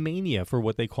have this mania for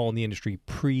what they call in the industry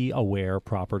pre-aware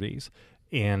properties.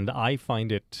 And I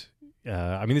find it,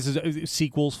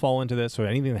 sequels fall into this, or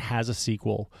anything that has a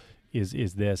sequel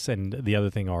is this, and the other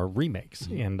thing are remakes.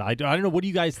 And I don't know. What do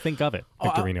you guys think of it,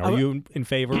 Victorino? Are you in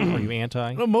favor? Are you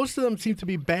anti? Well, most of them seem to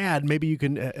be bad. Maybe you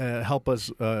can help us,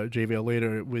 JVL,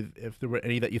 later with if there were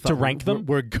any that you thought to rank them.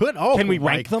 Were good. Oh, can we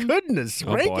rank them? Goodness,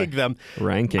 ranking them.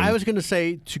 Ranking. I was going to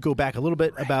say to go back a little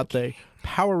bit about the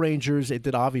Power Rangers. It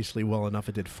did obviously well enough.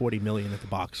 It did $40 million at the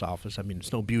box office. I mean,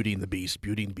 it's no Beauty and the Beast.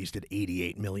 Beauty and the Beast did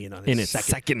 $88 million on its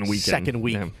second weekend. Second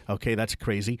week. Yeah. Okay, that's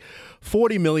crazy.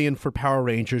 $40 million for Power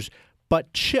Rangers.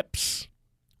 But CHiPs,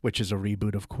 which is a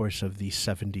reboot, of course, of the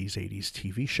 70s, 80s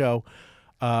TV show,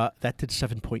 that did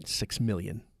 $7.6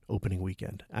 million opening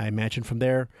weekend. I imagine from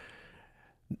there,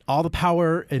 all the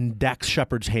power in Dax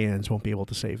Shepard's hands won't be able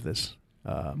to save this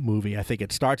movie. I think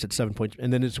it starts at 7 points,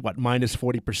 and then it's minus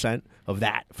 40% of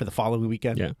that for the following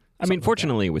weekend. Yeah. I mean,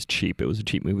 fortunately, it was cheap. It was a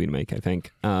cheap movie to make, I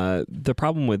think. The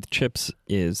problem with CHiPs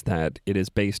is that it is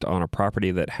based on a property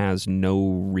that has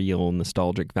no real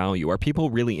nostalgic value. Are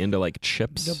people really into, like,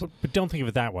 CHiPs? No, but don't think of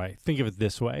it that way. Think of it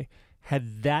this way.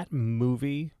 Had that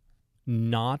movie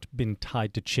not been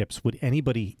tied to CHiPs, would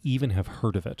anybody even have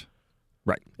heard of it?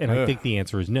 Right. And I think the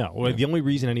answer is no. Yeah. The only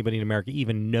reason anybody in America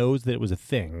even knows that it was a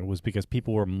thing was because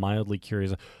people were mildly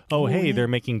curious. Oh, hey, they're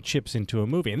making CHiPs into a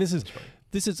movie. And this is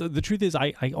the truth is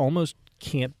I almost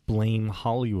can't blame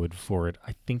Hollywood for it.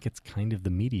 I think it's kind of the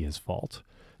media's fault.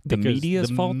 The media's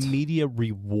fault? The media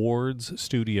rewards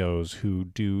studios who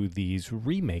do these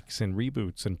remakes and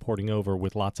reboots and porting over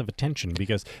with lots of attention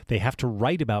because they have to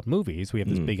write about movies. We have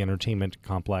this big entertainment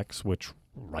complex which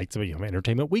writes about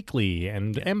Entertainment Weekly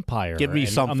and Empire. Give me and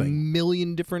something. A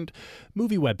million different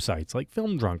movie websites like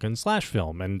Film Drunk and Slash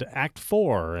Film and Act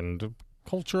 4 and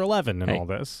Culture 11 and all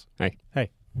this. Hey.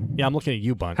 Yeah, I'm looking at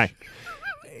you, Bunch. Hi.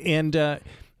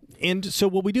 And so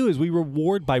what we do is we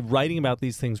reward by writing about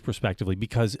these things prospectively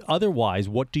because otherwise,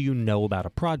 what do you know about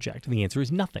a project? And the answer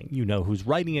is nothing. You know who's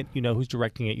writing it, you know who's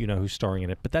directing it, you know who's starring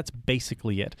in it, but that's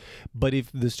basically it. But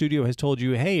if the studio has told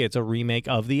you, hey, it's a remake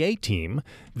of the A-Team,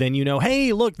 then you know,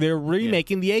 hey, look, they're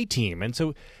remaking the A-Team. And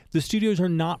so the studios are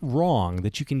not wrong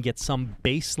that you can get some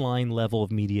baseline level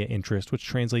of media interest, which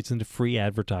translates into free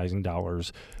advertising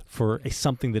dollars for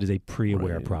something that is a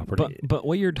pre-aware property. But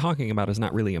what you're talking about is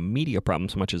not really a media problem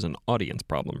so much as an audience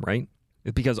problem, right?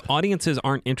 Because audiences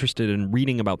aren't interested in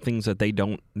reading about things that they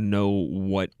don't know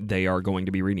what they are going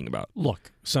to be reading about.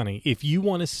 Look, Sonny, if you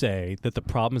want to say that the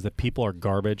problem is that people are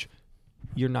garbage,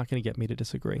 you're not going to get me to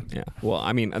disagree. Yeah. Well,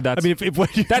 I mean, that's if that's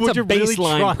what a you're really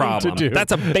baseline trying problem. to do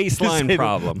That's a baseline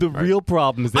problem. The real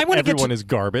problem is that everyone is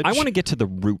garbage. I want to get to the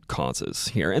root causes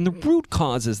here. And the root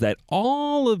cause is that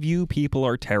all of you people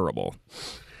are terrible.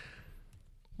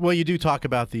 Well, you do talk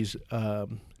about these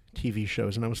TV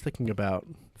shows, and I was thinking about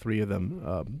three of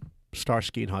them,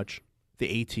 Starsky and Hutch, The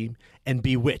A-Team, and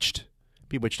Bewitched.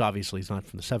 Bewitched obviously is not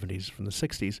from the 70s, from the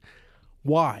 60s.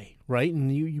 Why, right?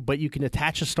 And but you can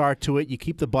attach a star to it. You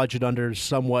keep the budget under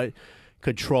somewhat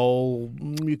control.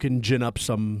 You can gin up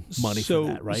some money for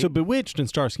that, right? So Bewitched and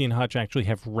Starsky and Hutch actually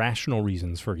have rational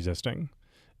reasons for existing.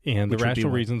 And the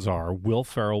rational reasons are Will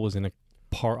Ferrell was in a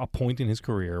point in his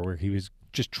career where he was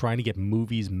just trying to get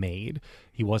movies made.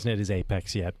 He wasn't at his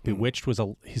apex yet. Bewitched was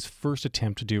his first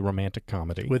attempt to do romantic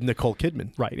comedy. With Nicole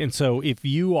Kidman. Right. And so if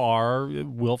you are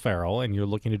Will Ferrell and you're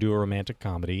looking to do a romantic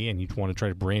comedy and you want to try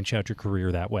to branch out your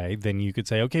career that way, then you could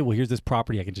say, okay, well, here's this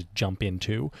property I can just jump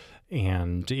into.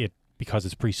 And because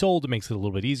it's pre-sold, it makes it a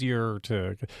little bit easier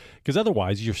to... Because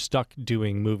otherwise, you're stuck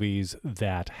doing movies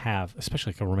that have,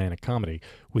 especially like a romantic comedy,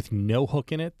 with no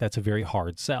hook in it. That's a very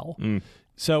hard sell.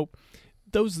 So...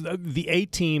 the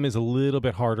A-Team is a little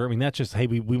bit harder. I mean, that's just, hey,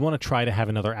 we want to try to have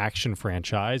another action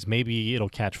franchise. Maybe it'll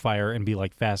catch fire and be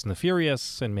like Fast and the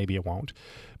Furious, and maybe it won't.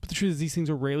 But the truth is, these things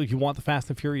are rarely, if you want the Fast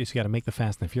and the Furious, you got to make the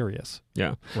Fast and the Furious.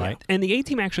 Yeah. Right? And the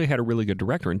A-Team actually had a really good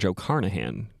director in Joe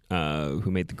Carnahan, who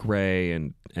made The Grey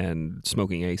and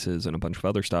Smoking Aces and a bunch of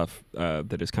other stuff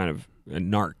that is kind of...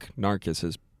 Narc. Narc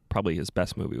is probably his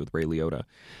best movie with Ray Liotta.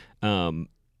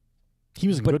 He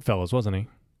was in Goodfellas, wasn't he?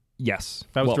 Yes.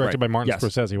 That was directed by Martin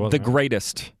Scorsese, wasn't it? The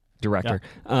greatest director.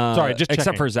 Yeah. Sorry, just except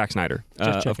checking. for Zack Snyder,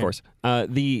 of course. But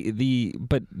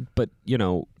you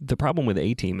know, the problem with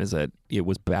A-Team is that it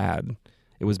was bad.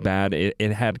 It was bad.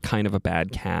 It had kind of a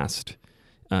bad cast.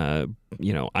 You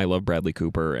know, I love Bradley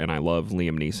Cooper and I love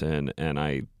Liam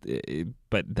Neeson,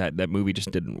 but that movie just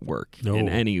didn't work in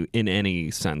any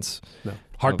sense. No.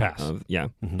 Hard pass.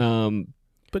 Mm-hmm.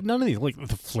 But none of these, like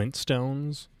the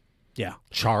Flintstones. Yeah.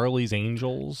 Charlie's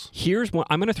Angels. Here's one.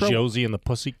 I'm going to throw Josie and the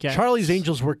Pussycats. Charlie's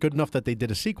Angels were good enough that they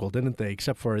did a sequel, didn't they?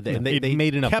 Except for they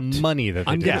made enough money that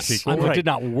they did a sequel. Right. It did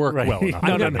not work well enough.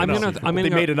 They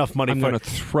made enough money. I'm going to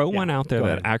throw one out there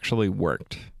that actually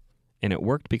worked. and it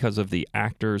worked because of the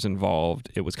actors involved.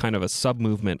 It was kind of a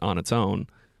sub-movement on its own.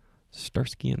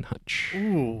 Starsky and Hutch.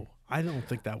 Ooh, I don't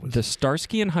think that was... The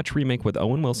Starsky and Hutch remake with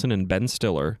Owen Wilson and Ben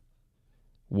Stiller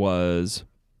was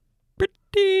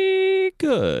pretty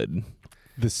good.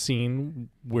 The scene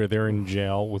where they're in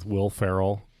jail with Will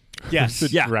Ferrell. Yes.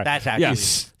 Yeah. Right. That's actually...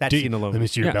 That scene alone. Let me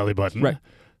see your belly button. Right.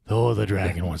 Oh, the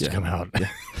dragon wants to come out.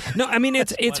 No, I mean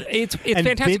it's and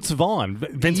fantastic. Vince Vaughn,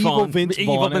 Vince evil Vaughn, Vince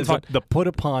evil Vaughn, Vince is Vaughn. the put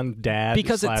upon dad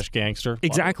Because it's- / gangster.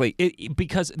 Exactly.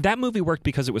 Because that movie worked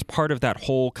because it was part of that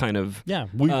whole kind of... Yeah,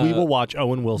 we will watch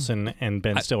Owen Wilson and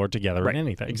Ben Stiller together Right, in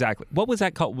anything. Exactly. What was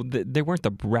that called? They weren't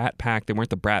the Brat Pack. They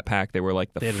weren't the Brat Pack. They were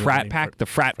like the They had a Frat name Pack. for it. The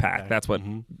Frat Pack. That's what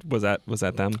was that. Was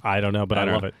that them? I don't know, but I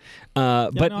don't love know. it.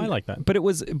 But no, I like that. But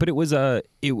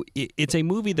it's a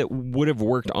movie that would have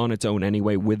worked on its own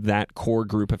anyway with that core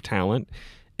group of talent,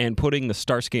 and putting the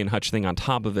Starsky and Hutch thing on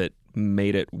top of it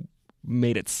made it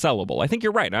sellable. I think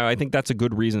you're right. I think that's a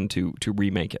good reason to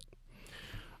remake it.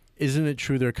 Isn't it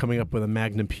true they're coming up with a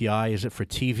Magnum PI? Is it for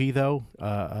TV, though?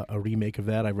 A remake of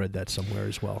that? I read that somewhere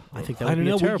as well. I think that would I don't be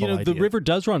know. a terrible idea. The river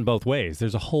does run both ways.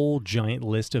 There's a whole giant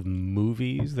list of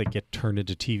movies that get turned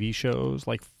into TV shows,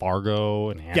 like Fargo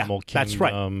and Animal Kingdom. that's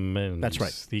right. And That's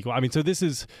right. I mean, so this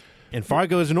is... And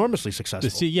Fargo is enormously successful.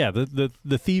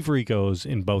 The thievery goes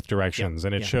in both directions,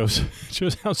 and it shows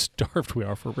how starved we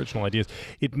are for original ideas.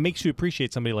 It makes you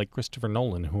appreciate somebody like Christopher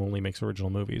Nolan, who only makes original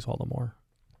movies, all the more.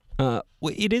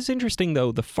 It is interesting,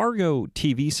 though. The Fargo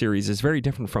TV series is very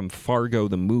different from Fargo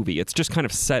the movie. It's just kind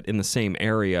of set in the same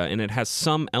area, and it has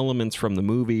some elements from the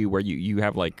movie where you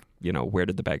have, like, you know, where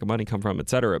did the bag of money come from, et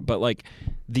cetera. But, like,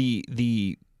 the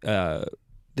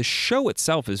show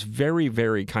itself is very,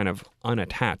 very kind of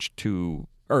unattached to...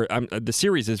 Or the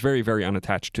series is very, very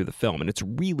unattached to the film, and it's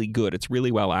really good. It's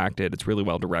really well acted. It's really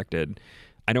well directed.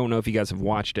 I don't know if you guys have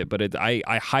watched it, but I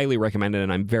highly recommend it,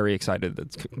 and I'm very excited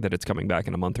that it's coming back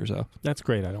in a month or so. That's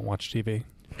great. I don't watch TV.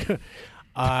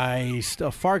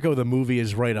 Fargo the movie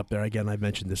is right up there. Again, I've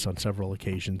mentioned this on several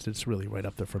occasions. It's really right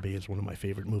up there for me. It's one of my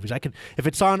favorite movies. If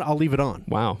it's on, I'll leave it on.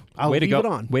 Wow. I'll leave it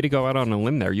on. Way to go out on a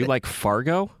limb there. You like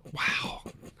Fargo? Wow.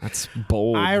 That's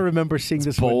bold. I remember seeing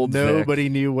this bold, when nobody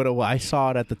knew what it was. I saw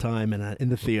it at the time and in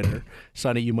the theater.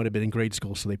 Sonny, you might have been in grade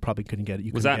school, so they probably couldn't get it.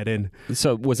 You couldn't get in.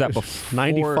 So was that before?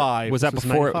 95. Was that This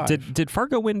was before? 95. Did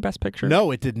Fargo win Best Picture?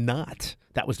 No, it did not.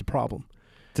 That was the problem.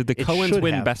 Did the It Coens should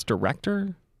win have. Best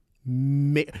Director?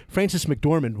 Frances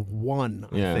McDormand won,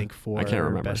 I Yeah, think, for I can't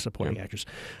remember. Best Supporting Actress.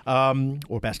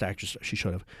 Or Best Actress, she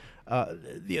should have.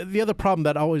 The other problem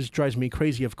that always drives me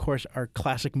crazy, of course, are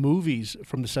classic movies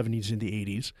from the 70s and the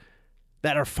 80s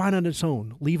that are fine on its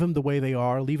own. Leave them the way they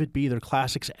are. Leave it be. They're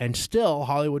classics. And still,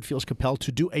 Hollywood feels compelled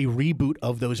to do a reboot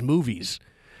of those movies.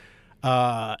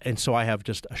 And so I have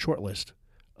just a short list.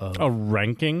 A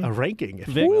ranking? A ranking. If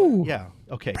Vic? you will. Yeah.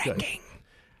 Okay, Ranking. good.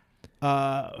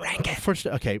 First,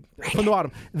 okay, from the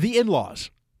bottom. The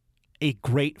In-Laws. A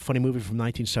great, funny movie from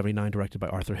 1979 directed by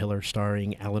Arthur Hiller,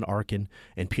 starring Alan Arkin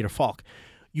and Peter Falk.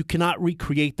 You cannot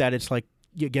recreate that. It's like,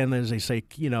 again, as they say,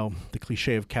 you know, the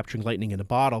cliche of capturing lightning in a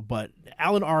bottle. But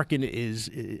Alan Arkin is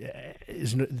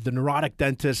the neurotic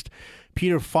dentist.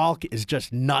 Peter Falk is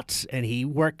just nuts, and he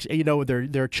works. You know,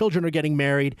 their children are getting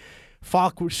married.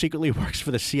 Falk secretly works for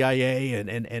the CIA,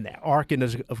 and Arkin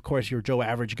is, of course, your Joe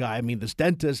Average guy. I mean, this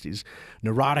dentist, he's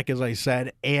neurotic, as I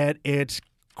said, and it's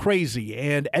crazy.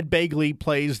 And Ed Begley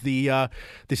plays the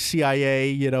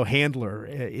CIA, you know, handler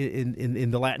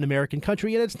in the Latin American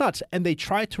country, and it's nuts. And they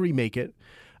tried to remake it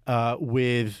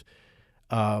with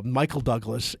Michael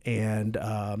Douglas and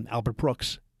Albert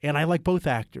Brooks, and I like both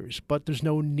actors, but there's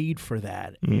no need for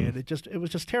that, and it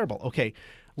was just terrible. Okay,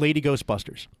 Lady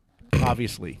Ghostbusters,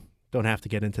 obviously. Don't have to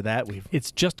get into that.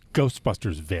 It's just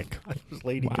Ghostbusters, Vic.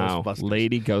 Lady Wow. Ghostbusters.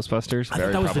 Lady Ghostbusters. I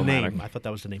Very thought that was the problematic. name. I thought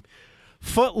that was the name.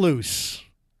 Footloose.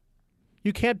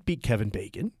 You can't beat Kevin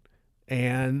Bacon.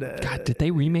 And God, did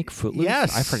they remake Footloose?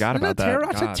 yes, I forgot about that.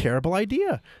 That's a terrible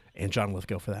idea. And John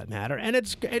Lithgow, for that matter. And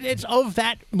it's of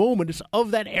that moment. It's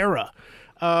of that era.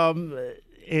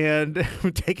 And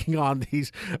taking on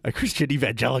these Christian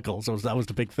evangelicals. That was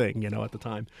the big thing, you know, at the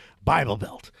time. Bible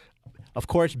Belt. Of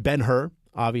course, Ben-Hur.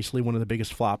 Obviously, one of the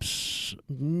biggest flops,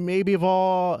 maybe of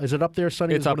all. Is it up there,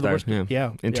 Sonny? It's up there.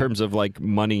 Yeah. In terms of like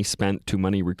money spent to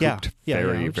money recouped,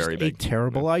 very Just big. A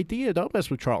terrible idea. Don't mess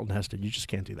with Charlton Heston. You just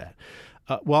can't do that.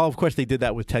 Well, of course, they did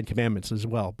that with 10 Commandments as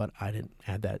well, but I didn't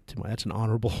add that to my. That's an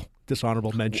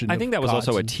dishonorable mention. I think that was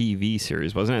also a and, TV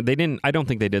series, wasn't it? They didn't. I don't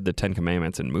think they did the 10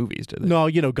 Commandments in movies, did they?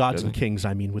 No, Gods and Kings.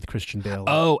 I mean, with Christian Bale.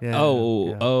 Yeah.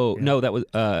 No, that was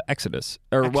Exodus.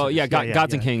 Or Exodus. well, yeah, Gods and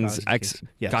Gods Kings. and Kings.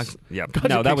 Yes.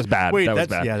 No, that was bad. Wait, that was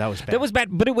bad. Yeah, that was bad. That was bad,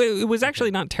 but it was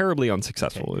actually not terribly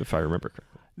unsuccessful, if I remember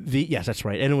correctly. Yes, that's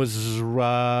right, and it was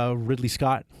Ridley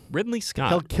Scott. Ridley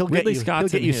Scott. He'll Ridley get you,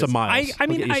 Scott's he'll get in you his. some miles. I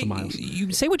mean, He'll get you some miles.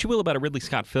 you say what you will about a Ridley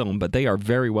Scott film, but they are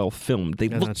very well filmed. They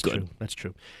look that's good. True. That's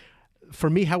true. For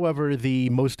me, however, the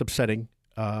most upsetting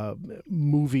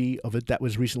movie of it that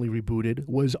was recently rebooted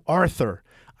was Arthur.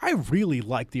 I really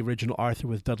liked the original Arthur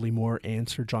with Dudley Moore and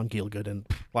Sir John Gielgud and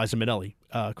Liza Minnelli.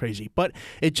 Crazy. But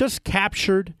it just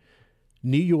captured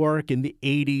New York in the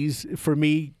 80s. For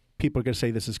me, people are going to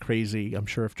say this is crazy. I'm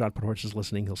sure if John Podhoretz is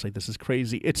listening, he'll say this is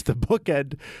crazy. It's the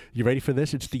bookend. You ready for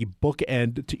this? It's the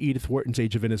bookend to Edith Wharton's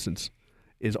Age of Innocence.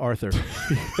 Is Arthur.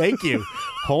 Thank you.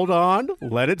 Hold on.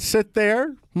 Let it sit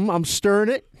there. I'm stirring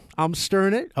it.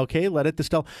 Okay, let it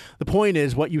distill. The point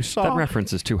is, what you saw. That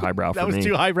reference is too highbrow for me. That was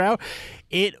too highbrow.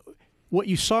 What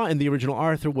you saw in the original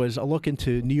Arthur was a look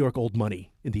into New York old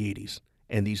money in the 80s.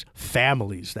 And these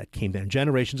families that came down,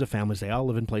 generations of families, they all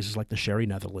live in places like the Sherry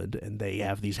Netherland, and they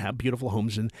have these beautiful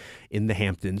homes in the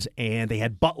Hamptons, and they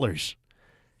had butlers.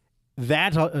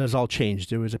 That has all changed.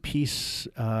 There was a piece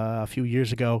a few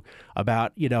years ago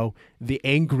about, the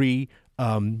angry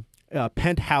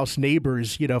penthouse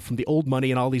neighbors, from the old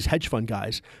money and all these hedge fund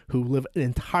guys who live an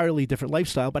entirely different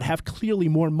lifestyle but have clearly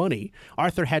more money.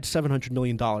 Arthur had $700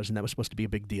 million, and that was supposed to be a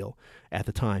big deal at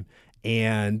the time.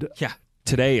 And yeah.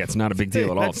 Today, it's not a big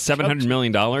deal at all. $700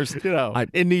 million,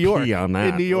 in New York. On that.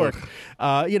 In New York,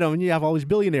 and you have all these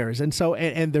billionaires, and so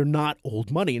and they're not old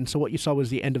money. And so what you saw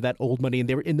was the end of that old money. And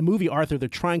they were in the movie Arthur. They're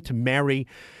trying to marry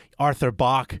Arthur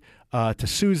Bach to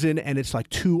Susan, and it's like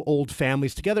two old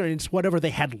families together, and it's whatever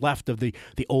they had left of the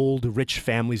old rich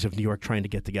families of New York trying to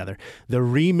get together. The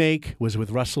remake was with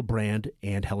Russell Brand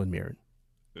and Helen Mirren,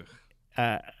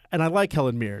 and I like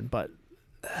Helen Mirren, but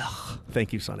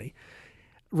thank you, Sonny.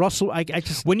 Russell, I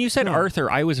just... When you said Arthur,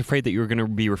 I was afraid that you were going to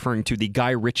be referring to the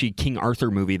Guy Ritchie King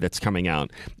Arthur movie that's coming out.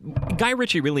 Guy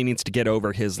Ritchie really needs to get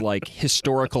over his,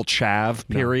 historical chav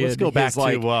period. Let's go back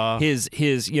to... his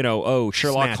Sherlock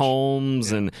Snatch.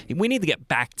 Holmes, and we need to get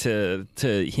back to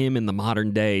him in the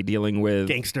modern day dealing with...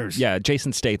 Gangsters. Yeah,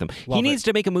 Jason Statham. He needs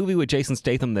to make a movie with Jason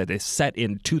Statham that is set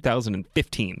in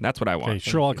 2015. That's what I want. Okay,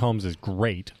 Sherlock Holmes is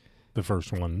great, the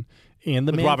first one. And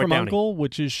The With Man Robert from Downey. Uncle,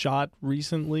 which is shot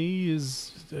recently,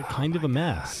 is kind of a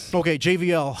mess. Okay,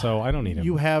 JVL. So I don't need him.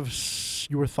 You have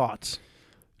your thoughts.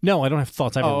 No, I don't have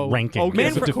thoughts. I have a ranking.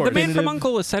 okay. The Man from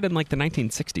Uncle is set in the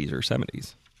 1960s or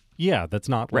 70s. Yeah, that's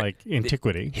not like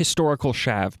antiquity. Historical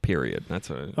shav period. That's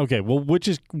a... Okay, well, which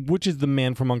is The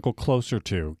Man from Uncle closer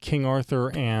to? King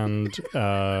Arthur and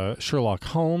Sherlock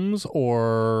Holmes,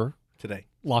 or Today.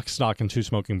 Lock, Stock, and Two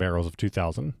Smoking Barrels of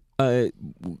 2000?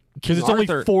 Because it's only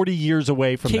 40 years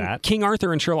away from that. King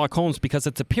Arthur and Sherlock Holmes, because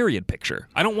it's a period picture.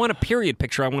 I don't want a period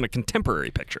picture. I want a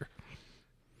contemporary picture.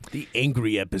 The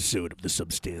angry episode of the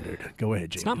Substandard. Go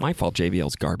ahead, JVL. It's not my fault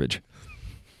JVL's garbage.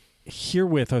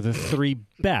 Herewith are the three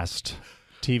best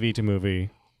TV to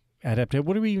movie adaptations.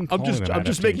 What are we even calling them? I'm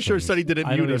just making sure Sonny didn't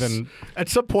mute us. At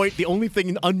some point, the only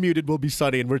thing unmuted will be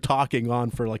Sonny, and we're talking on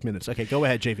for minutes. Okay, go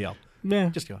ahead, JVL. Yeah.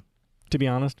 Just go. To be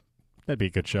honest, that'd be a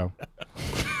good show.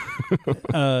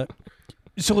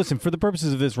 So listen, for the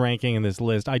purposes of this ranking and this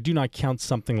list, I do not count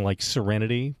something like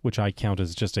Serenity, which I count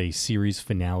as just a series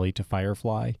finale to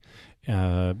Firefly.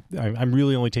 I'm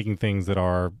really only taking things that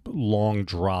are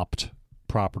long-dropped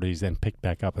properties and picked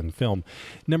back up in film.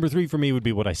 Number 3 for me would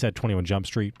be what I said, 21 Jump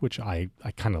Street, which I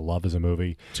kind of love as a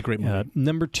movie. It's a great movie.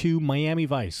 Number 2, Miami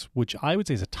Vice, which I would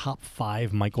say is a top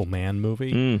 5 Michael Mann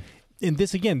movie. And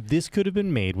this could have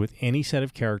been made with any set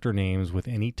of character names, with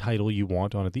any title you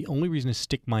want on it. The only reason to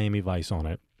stick Miami Vice on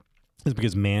it is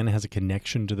because Mann has a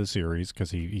connection to the series,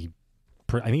 because I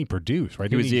think he produced, right?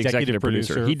 He was the executive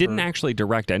producer. He didn't actually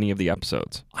direct any of the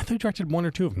episodes. I thought he directed 1 or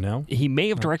 2 of them, no? He may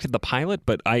have directed the pilot,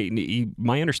 but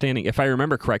my understanding, if I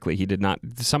remember correctly, he did not.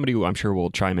 Somebody who I'm sure will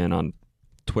chime in on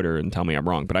Twitter and tell me I'm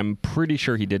wrong, but I'm pretty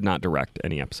sure he did not direct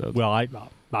any episodes. Well,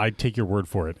 I take your word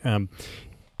for it.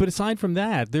 But aside from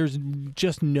that, there's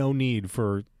just no need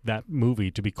for that movie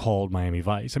to be called Miami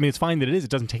Vice. I mean, it's fine that it is. It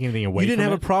doesn't take anything away from it. You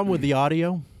didn't have a problem with the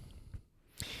audio?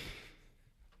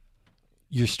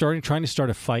 You're trying to start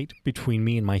a fight between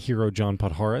me and my hero, John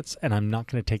Podhoretz, and I'm not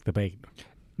going to take the bait.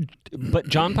 But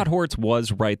John Podhoretz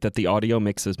was right that the audio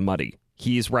mix is muddy.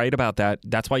 He's right about that.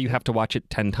 That's why you have to watch it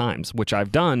 10 times, which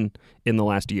I've done in the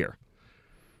last year.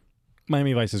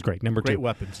 Miami Vice is great. Number Great 2.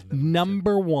 weapons.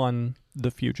 Number 1,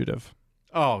 The Fugitive.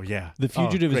 Oh, yeah. The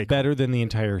Fugitive is great better than the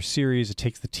entire series. It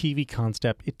takes the TV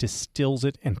concept, it distills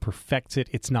it and perfects it.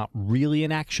 It's not really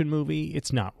an action movie.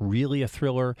 It's not really a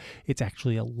thriller. It's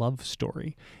actually a love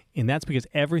story. And that's because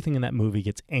everything in that movie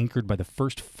gets anchored by the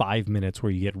first 5 minutes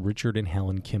where you get Richard and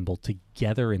Helen Kimball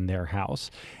together in their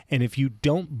house. And if you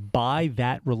don't buy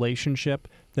that relationship,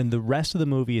 then the rest of the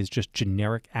movie is just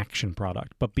generic action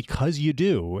product. But because you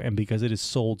do, and because it is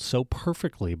sold so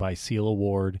perfectly by Celia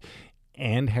Ward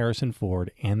and Harrison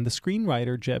Ford and the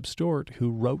screenwriter Jeb Stuart,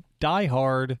 who wrote Die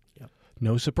Hard. Yep.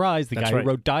 No surprise, the guy who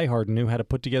wrote Die Hard knew how to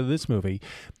put together this movie.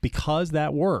 Because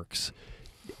that works,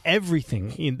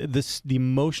 everything in this, the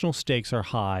emotional stakes are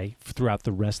high throughout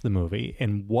the rest of the movie.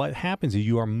 And what happens is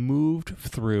you are moved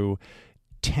through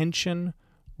tension,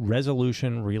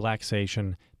 resolution,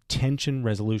 relaxation, tension,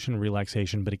 resolution,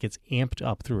 relaxation, but it gets amped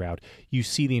up throughout. You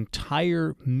see the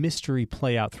entire mystery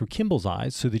play out through Kimball's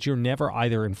eyes so that you're never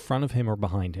either in front of him or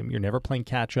behind him. You're never playing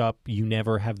catch up. You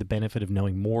never have the benefit of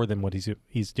knowing more than what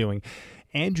he's doing.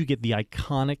 And you get the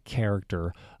iconic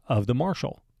character of the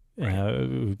Marshal.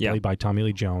 Played by Tommy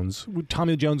Lee Jones.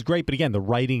 Tommy Lee Jones, great, but again, the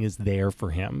writing is there for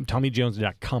him. Tommy Lee Jones did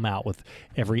not come out with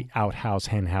every outhouse,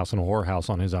 hen house, and whorehouse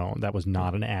on his own. That was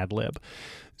not an ad lib.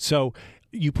 So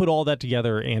you put all that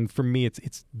together, and for me,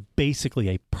 it's basically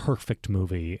a perfect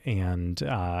movie, and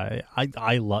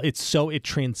I love it. So it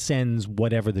transcends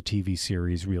whatever the TV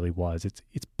series really was.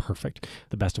 It's perfect,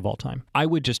 the best of all time. I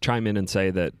would just chime in and say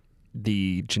that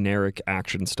the generic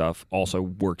action stuff also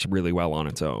works really well on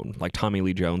its own. Like Tommy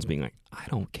Lee Jones being like, "I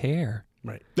don't care."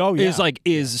 Right. Oh yeah.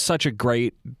 Is such a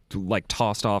great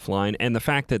tossed off line, and the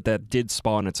fact that did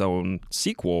spawn its own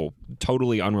sequel,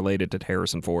 totally unrelated to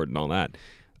Harrison Ford and all that.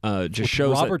 Just with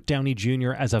shows Robert Downey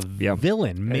Jr. as a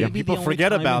villain. Maybe people the only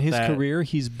forget time about in his that. career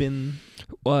he's been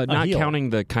not heel. counting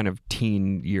the kind of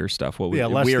teen year stuff. What was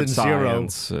Less Weird Than Zero.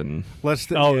 Science and Less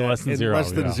than Zero.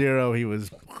 Less Than Yeah. Zero, he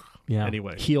was. Yeah.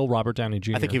 Anyway. Heel Robert Downey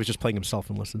Jr. I think he was just playing himself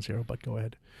in Less Than Zero, but go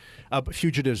ahead. But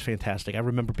Fugitive is fantastic. I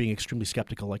remember being extremely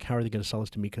skeptical, like, how are they going to sell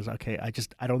this to me? Because, okay,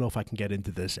 I don't know if I can get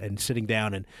into this. And sitting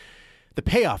down, and the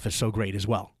payoff is so great as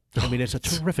well. I mean, it's a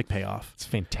terrific payoff. It's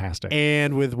fantastic.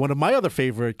 And with one of my other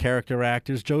favorite character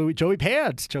actors, Joe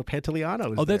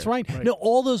Pantoliano. Oh, that's right. No,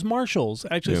 all those marshals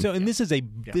actually. Yeah. So, and this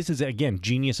is again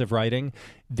genius of writing.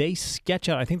 They sketch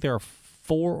out. I think there are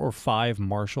 4 or 5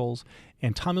 marshals,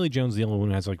 and Tommy Lee Jones is the only one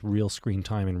who has like real screen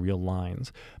time and real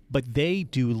lines. But they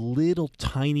do little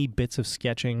tiny bits of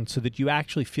sketching so that you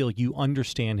actually feel you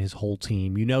understand his whole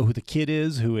team. You know who the kid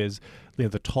is, who is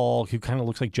the tall, who kind of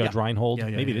looks like Judge Reinhold.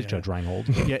 Maybe it is Judge Reinhold.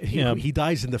 He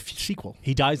dies in the sequel.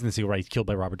 He dies in the sequel, right? He's killed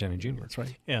by Robert Downey Jr. That's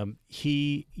right.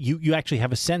 You actually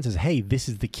have a sense as, hey, this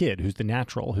is the kid who's the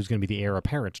natural, who's going to be the heir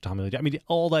apparent to Tommy Lee Jones. I mean,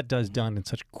 all that done in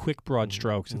such quick, broad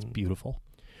strokes. It's beautiful.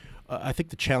 I think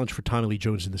the challenge for Tommy Lee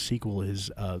Jones in the sequel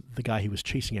is the guy he was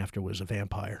chasing after was a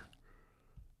vampire.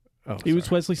 Oh, it was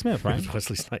Wesley Smith, right? It was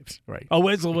Wesley Snipes, right? Oh,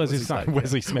 Wesley Smith.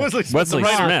 Wesley Smith,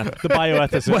 the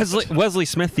bioethicist. Wesley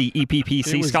Smith, the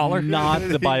EPPC scholar, not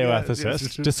the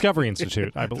bioethicist. Discovery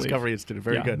Institute, I believe. Discovery Institute,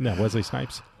 very good. No, Wesley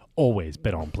Snipes. Always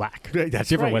bet on black. That's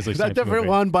different right. Wesley Snipes. A different movie.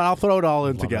 one, but I'll throw it all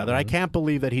in Love together. I can't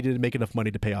believe that he didn't make enough money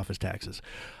to pay off his taxes.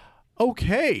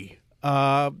 Okay.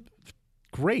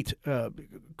 Great.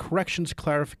 Corrections,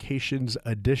 clarifications,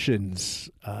 additions.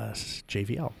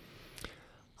 JVL.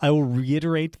 I will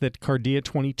reiterate that Cardia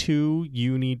 22,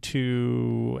 you need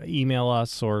to email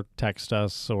us or text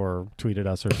us or tweet at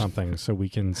us or something so we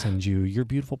can send you your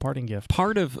beautiful parting gift.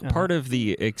 Part of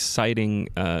the exciting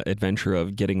adventure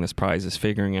of getting this prize is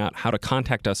figuring out how to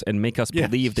contact us and make us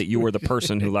believe that you were the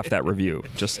person who left that review.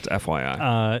 Just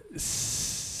FYI.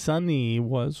 Sonny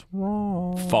was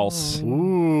wrong. False.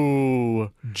 Ooh.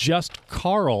 Just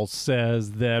Carl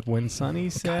says that when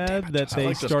Sonny said that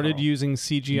they started using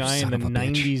CGI in the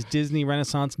 90s Disney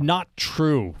Renaissance, not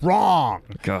true. Wrong.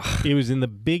 Ugh. It was in the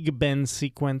Big Ben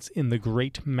sequence in The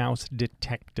Great Mouse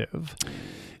Detective.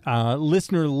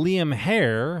 Listener Liam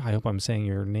Hare, I hope I'm saying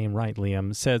your name right,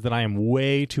 Liam, says that I am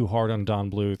way too hard on Don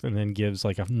Bluth and then gives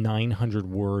like a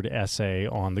 900-word essay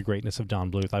on the greatness of Don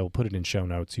Bluth. I will put it in show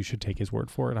notes. You should take his word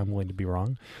for it. I'm willing to be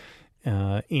wrong.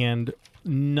 And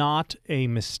not a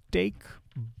mistake,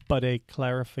 but a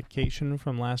clarification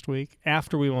from last week.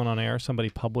 After we went on air,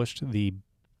 somebody published the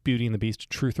Beauty and the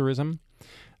Beast trutherism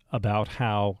about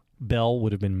how Belle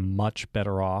would have been much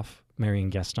better off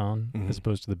marrying Gaston as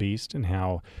opposed to the Beast, and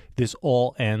how this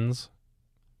all ends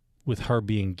with her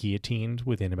being guillotined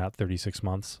within about 36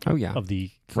 months Oh, yeah. of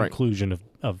the conclusion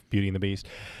of Beauty and the Beast.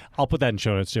 I'll put that in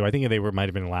show notes, too. I think might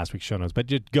have been in last week's show notes, but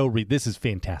just go read. This is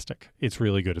fantastic. It's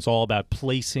really good. It's all about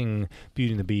placing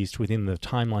Beauty and the Beast within the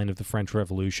timeline of the French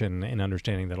Revolution and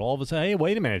understanding that all of a sudden, hey,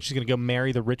 wait a minute, she's going to go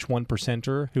marry the rich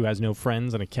 1%er who has no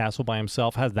friends and a castle by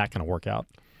himself. How's that going to work out?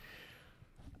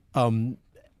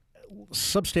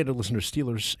 Substandard listener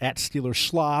Steelers at Steelers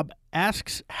Slob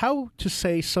asks how to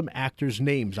say some actors'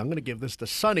 names. I'm going to give this to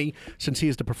Sonny since he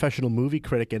is the professional movie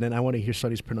critic, and then I want to hear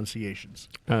Sonny's pronunciations.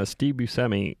 Steve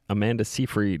Buscemi, Amanda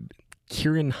Seyfried,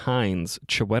 Kieran Hines,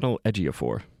 Chiwetel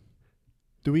Ejiofor.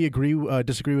 Do we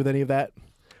disagree with any of that?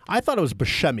 I thought it was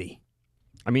Buscemi.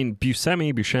 I mean,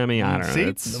 Buscemi, I don't know. See?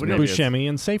 It's, Buscemi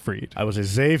and Seyfried. I was a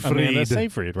Seyfried. Amanda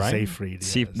Seyfried, right? Seyfried,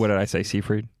 yes. What did I say,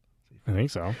 Seyfried? I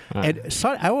think so. And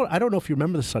Sonny, I don't know if you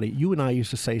remember this, Sonny. You and I used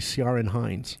to say Ciaran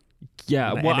Hines.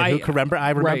 Yeah, And well, who who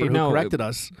corrected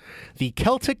us. The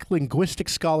Celtic linguistic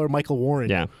scholar Michael Warren.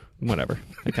 Yeah, whatever.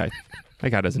 That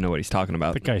guy doesn't know what he's talking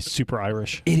about. That guy's super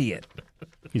Irish. Idiot.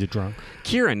 He's a drunk.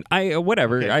 Kieran,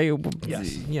 whatever. Okay.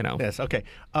 Yes. You know. Yes, okay.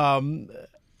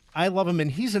 I love him, and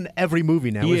he's in every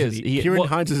movie now, He isn't is. he? Kieran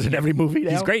Hines is in every movie now?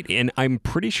 He's great, and I'm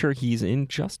pretty sure he's in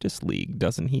Justice League.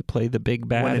 Doesn't he play the big When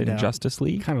bad in in doubt. Justice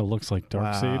League? Kind of looks like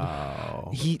Darkseid.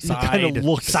 Wow. He kind of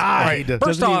looks side. Doesn't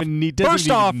First off- even need, doesn't first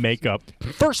even off- need makeup.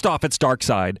 First off, it's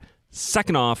Darkseid.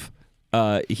 Second off,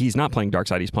 he's not playing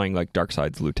Darkseid. He's playing like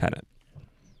Darkseid's lieutenant.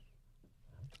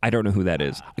 I don't know who that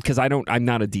is because I'm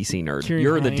not a DC nerd.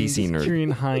 You're the DC nerd. Kieran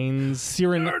Hines.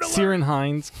 Ciaran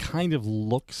Hines kind of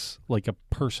looks like a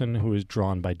person who is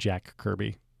drawn by Jack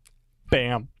Kirby.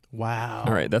 Bam. Wow.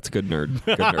 All right, that's a good nerd.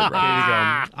 Good nerd. Right?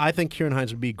 There you go. I think Kieran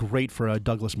Hines would be great for a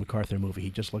Douglas MacArthur movie. He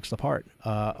just looks the part.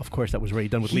 Of course, that was already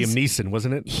done with Liam Neeson,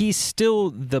 wasn't it? He's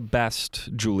still the best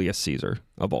Julius Caesar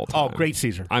of all time. Oh, great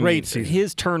Caesar. I Great mean, Caesar.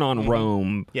 his turn on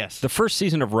Rome. Yes. The first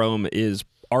season of Rome is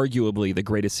arguably the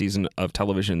greatest season of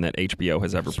television that HBO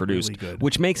has ever produced, really good.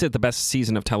 which makes it the best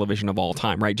season of television of all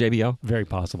time, right, JBL? Very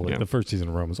possibly. Yeah. The first season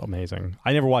of Rome was amazing.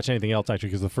 I never watched anything else, actually,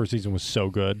 because the first season was so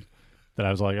good that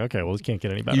I was like, okay, well, this can't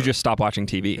get any better. You just stop watching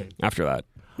TV after that.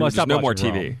 Well, I There's stopped no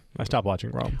watching more TV. Rome. I stopped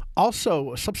watching Rome.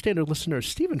 Also, substandard listener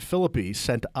Stephen Philippi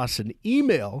sent us an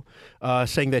email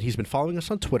saying that he's been following us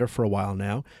on Twitter for a while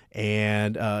now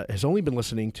and has only been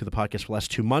listening to the podcast for the last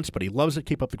 2 months, but he loves it.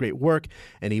 Keep up the great work.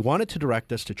 And he wanted to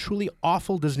direct us to truly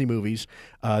awful Disney movies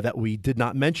that we did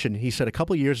not mention. He said a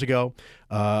couple of years ago,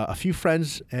 a few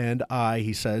friends and I,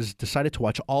 he says, decided to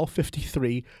watch all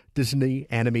 53 Disney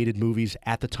animated movies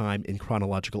at the time in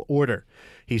chronological order.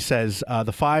 He says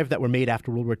the 5 that were made after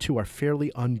World War II are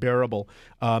fairly unbearable.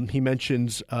 He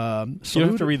mentions You don't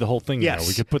have to read the whole thing, Yes. though.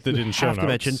 We could put that in show have notes. to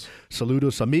mention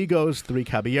Saludos Amigos, Three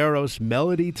Caballeros,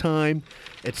 Melody Time,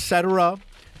 etc.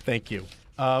 Thank you.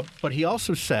 But he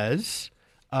also says,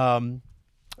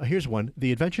 here's one,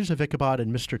 The Adventures of Ichabod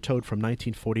and Mr. Toad from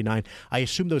 1949. I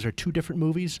assume those are 2 different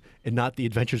movies and not The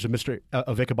Adventures of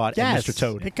Ichabod and Mr.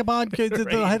 Toad. Ichabod,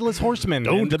 the Headless Horseman.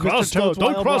 Don't and the cross, Mr. Toad's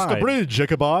don't Wild cross the Ride. bridge,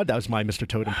 Ichabod. That was my Mr.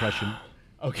 Toad impression.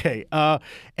 Okay.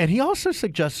 And he also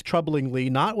suggests,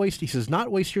 troublingly, he says,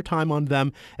 not waste your time on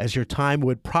them, as your time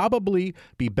would probably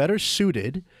be better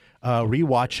suited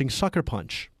rewatching Sucker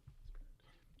Punch.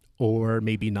 Or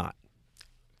maybe not.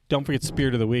 Don't forget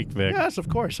Spirit of the Week, Vic. Yes, of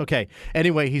course. Okay.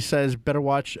 Anyway, he says, better off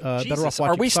watching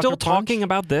Are we Sucker still Punch. talking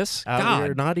about this?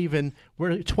 God.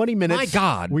 We're 20 minutes. My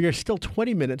God. We are still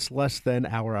 20 minutes less than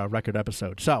our record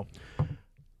episode. So,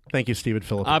 thank you, Stephen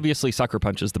Phillips. Obviously, Sucker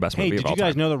Punch is the best Hey, movie did of all you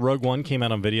guys time. know that Rogue One came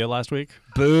out on video last week?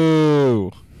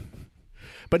 Boo.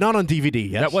 But not on DVD,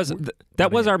 yes?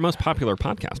 That was our most popular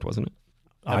podcast, wasn't it?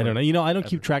 I don't know. You know, I don't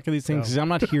keep track of these things because I'm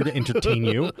not here to entertain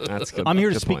you. That's good. I'm here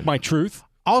to Good speak point. my truth.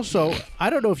 Also, I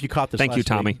don't know if you caught this Thank last you,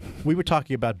 Tommy. week. We were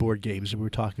talking about board games, and we were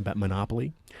talking about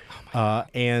Monopoly.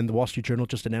 And the Wall Street Journal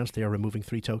just announced they are removing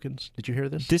 3 tokens. Did you hear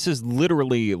this? This is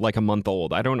literally like a month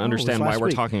old. I don't understand it was why last we're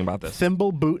week. talking about this.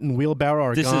 Thimble, Boot, and Wheelbarrow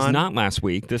are This gone. is not last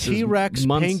week. This T-Rex, is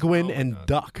months. Penguin, and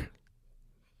Duck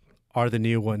are the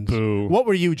new ones. Boo. What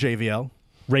were you, JVL?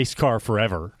 Race car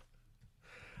forever.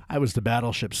 I was the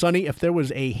Battleship. Sonny, if there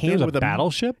was a There hand was with a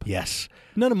battleship? Yes.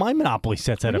 None of my Monopoly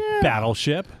sets had a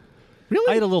battleship. Really?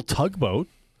 I had a little tugboat.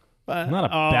 Not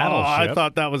a I battleship.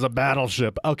 thought that was a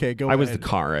battleship. Okay, go ahead. I was the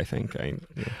car, I think.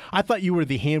 I thought you were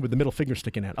the hand with the middle finger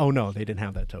sticking out. Oh, no, they didn't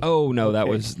have that token. Oh no, that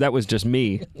was just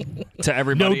me to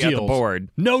everybody No at the deals. board.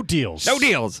 No deals. No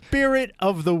deals. Spirit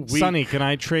of the week. Sonny, can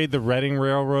I trade the Reading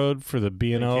Railroad for the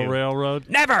B&O Thank you. Railroad?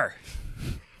 Never.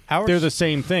 They're the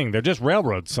same thing. They're just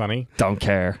railroads, Sonny. Don't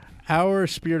care. Our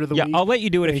Spirit of the Yeah, week. I'll let you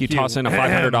do it if Thank you you. toss in a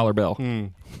 $500 bill.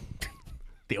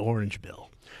 The orange bill.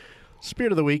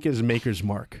 Spirit of the week is Maker's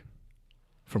Mark.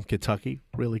 from Kentucky.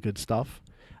 Really good stuff.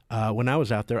 When I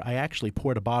was out there, I actually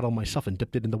poured a bottle myself and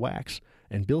dipped it in the wax.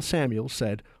 And Bill Samuels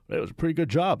said, "It was a pretty good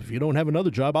job. If you don't have another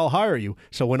job, I'll hire you."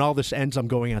 So when all this ends, I'm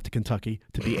going out to Kentucky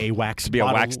to be a wax a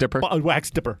wax dipper?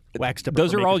 Wax dipper. Wax dipper.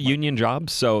 Those are all union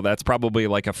jobs, so that's probably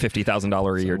like a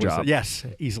 $50,000 a year job. Yes,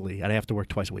 easily. And I have to work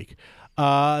twice a week.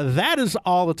 That is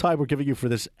all the time we're giving you for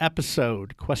this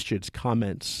episode. Questions,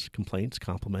 comments, complaints,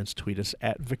 compliments, tweet us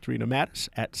at Victorino Mattis,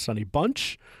 at Sunny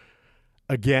Bunch.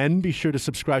 Again, be sure to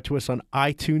subscribe to us on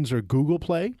iTunes or Google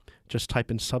Play. Just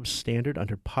type in Substandard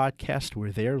under podcast.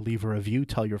 We're there. Leave a review.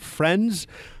 Tell your friends.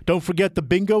 Don't forget the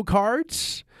bingo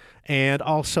cards. And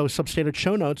also, Substandard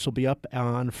show notes will be up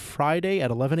on Friday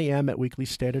at 11 a.m. at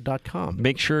weeklystandard.com.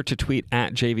 Make sure to tweet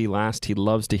at JVLast. He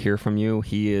loves to hear from you.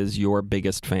 He is your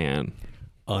biggest fan.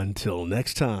 Until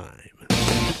next time.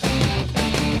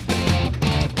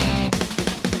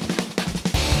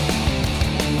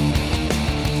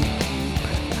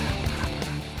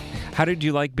 How did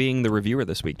you like being the reviewer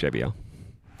this week, JBL?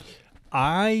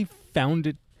 I found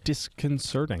it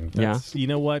disconcerting. You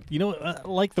know what?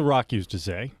 Like The Rock used to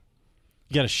say,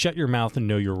 you got to shut your mouth and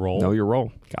know your role. Know your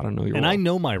role. Got to know your role. And I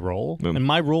know my role, and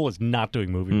my role is not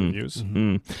doing movie reviews.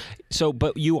 So,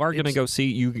 but you are going to go see,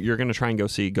 you're going to try and go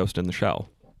see Ghost in the Shell.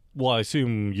 Well, I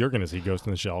assume you're going to see Ghost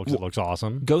in the Shell because it looks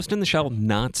awesome. Ghost in the Shell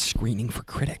not screening for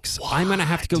critics. What? I'm going to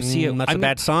have to go see it. That's a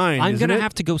bad sign. I'm going to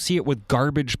have to go see it with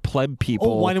garbage pleb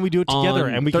people. Oh, why don't we do it together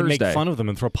and we Thursday. can make fun of them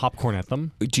and throw popcorn at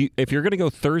them? If you're going to go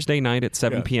Thursday night at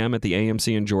 7 p.m. at the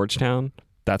AMC in Georgetown,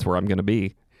 that's where I'm going to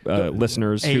be.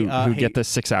 Listeners who get this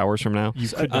 6 hours from now, you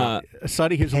could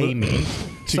Sonny, here's pay me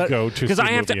to go to because I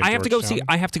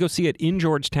have to go see it in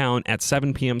Georgetown at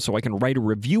 7 p.m. so I can write a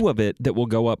review of it that will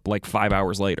go up like 5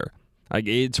 hours later. Like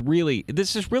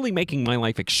this is really making my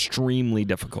life extremely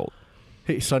difficult.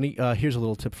 Hey, Sonny, here's a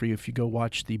little tip for you. If you go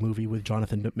watch the movie with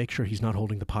Jonathan, make sure he's not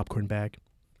holding the popcorn bag.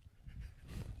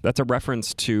 That's a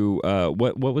reference to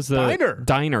what was the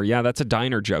Diner? Yeah, that's a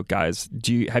Diner joke, guys.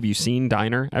 Have you seen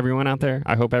Diner? Everyone out there?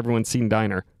 I hope everyone's seen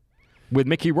Diner with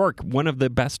Mickey Rourke, one of the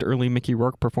best early Mickey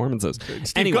Rourke performances.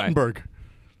 Steve Guttenberg.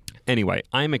 Anyway,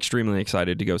 I'm extremely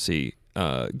excited to go see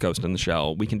Ghost in the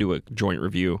Shell. We can do a joint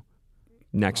review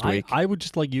next week. I would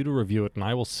just like you to review it, and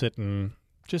I will sit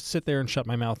there and shut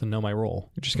my mouth and know my role.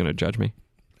 You're just going to judge me?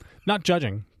 Not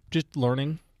judging, just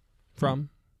learning from,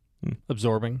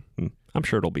 absorbing. I'm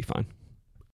sure it'll be fine.